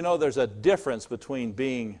 But you know, there's a difference between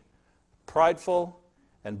being prideful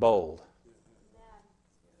and bold.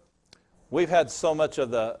 We've had so much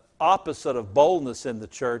of the opposite of boldness in the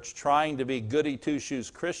church, trying to be goody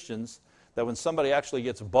two-shoes Christians, that when somebody actually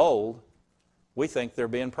gets bold, we think they're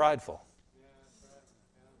being prideful.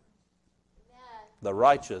 The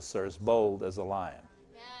righteous are as bold as a lion.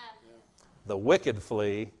 The wicked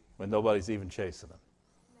flee when nobody's even chasing them.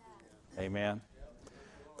 Amen.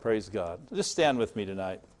 Praise God. Just stand with me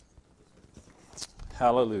tonight.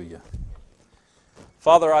 Hallelujah.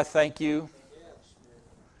 Father, I thank you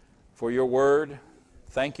for your word.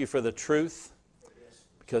 Thank you for the truth,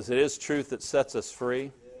 because it is truth that sets us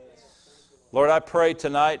free. Lord, I pray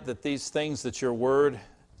tonight that these things that your word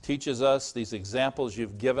teaches us, these examples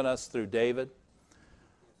you've given us through David,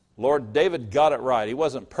 Lord, David got it right. He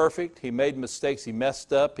wasn't perfect. He made mistakes. He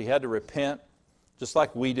messed up. He had to repent, just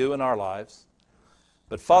like we do in our lives.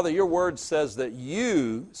 But Father, your word says that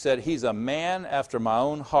you said he's a man after my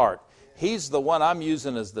own heart. He's the one I'm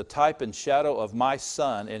using as the type and shadow of my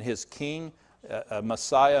Son in his King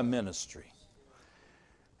Messiah ministry.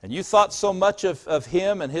 And you thought so much of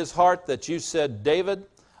him and his heart that you said, David,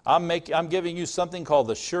 I'm giving you something called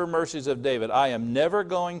the sure mercies of David. I am never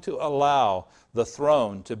going to allow the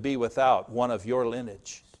throne to be without one of your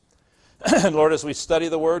lineage. And Lord, as we study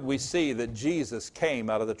the word, we see that Jesus came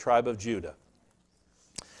out of the tribe of Judah.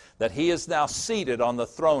 That he is now seated on the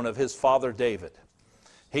throne of his father David.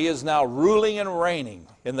 He is now ruling and reigning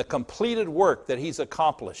in the completed work that he's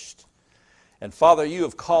accomplished. And Father, you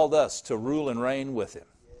have called us to rule and reign with him.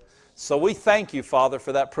 So we thank you, Father,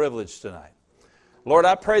 for that privilege tonight. Lord,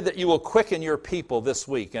 I pray that you will quicken your people this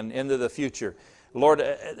week and into the future. Lord,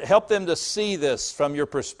 help them to see this from your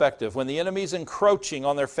perspective. When the enemy's encroaching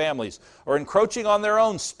on their families, or encroaching on their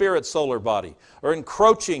own spirit, soul, or body, or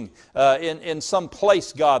encroaching in some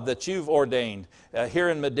place, God, that you've ordained here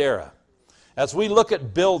in Madera. As we look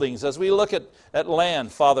at buildings, as we look at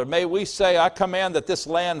land, Father, may we say, I command that this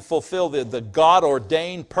land fulfill the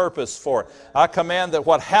God-ordained purpose for it. I command that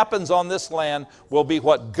what happens on this land will be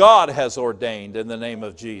what God has ordained in the name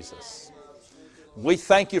of Jesus. We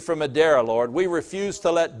thank you for Madera, Lord. We refuse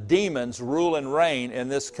to let demons rule and reign in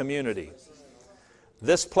this community.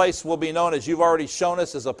 This place will be known, as you've already shown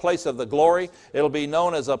us, as a place of the glory. It'll be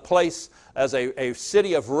known as a place, as a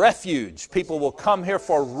city of refuge. People will come here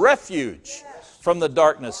for refuge from the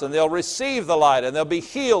darkness, and they'll receive the light, and they'll be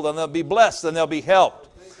healed, and they'll be blessed, and they'll be helped.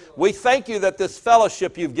 We thank you that this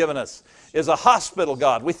fellowship you've given us is a hospital,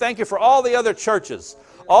 God. We thank you for all the other churches,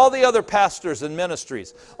 all the other pastors and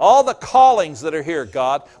ministries, all the callings that are here,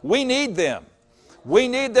 God. We need them. We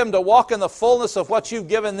need them to walk in the fullness of what you've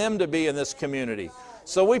given them to be in this community.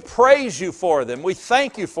 So we praise you for them. We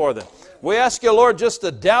thank you for them. We ask you, Lord, just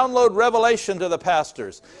to download revelation to the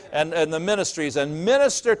pastors and the ministries and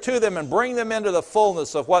minister to them and bring them into the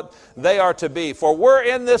fullness of what they are to be. For we're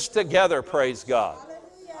in this together, praise God.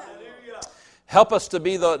 Help us to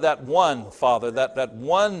be that one, Father, that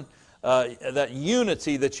one, that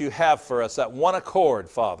unity that you have for us, that one accord,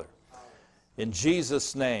 Father. In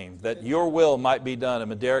Jesus' name, that your will might be done in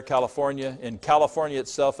Madera, California, in California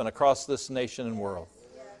itself, and across this nation and world.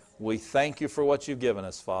 We thank you for what you've given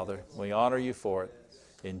us, Father. We honor you for it.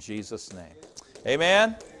 In Jesus' name.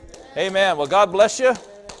 Amen? Amen. Well, God bless you.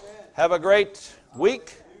 Have a great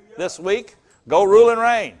week this week. Go rule and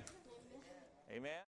reign.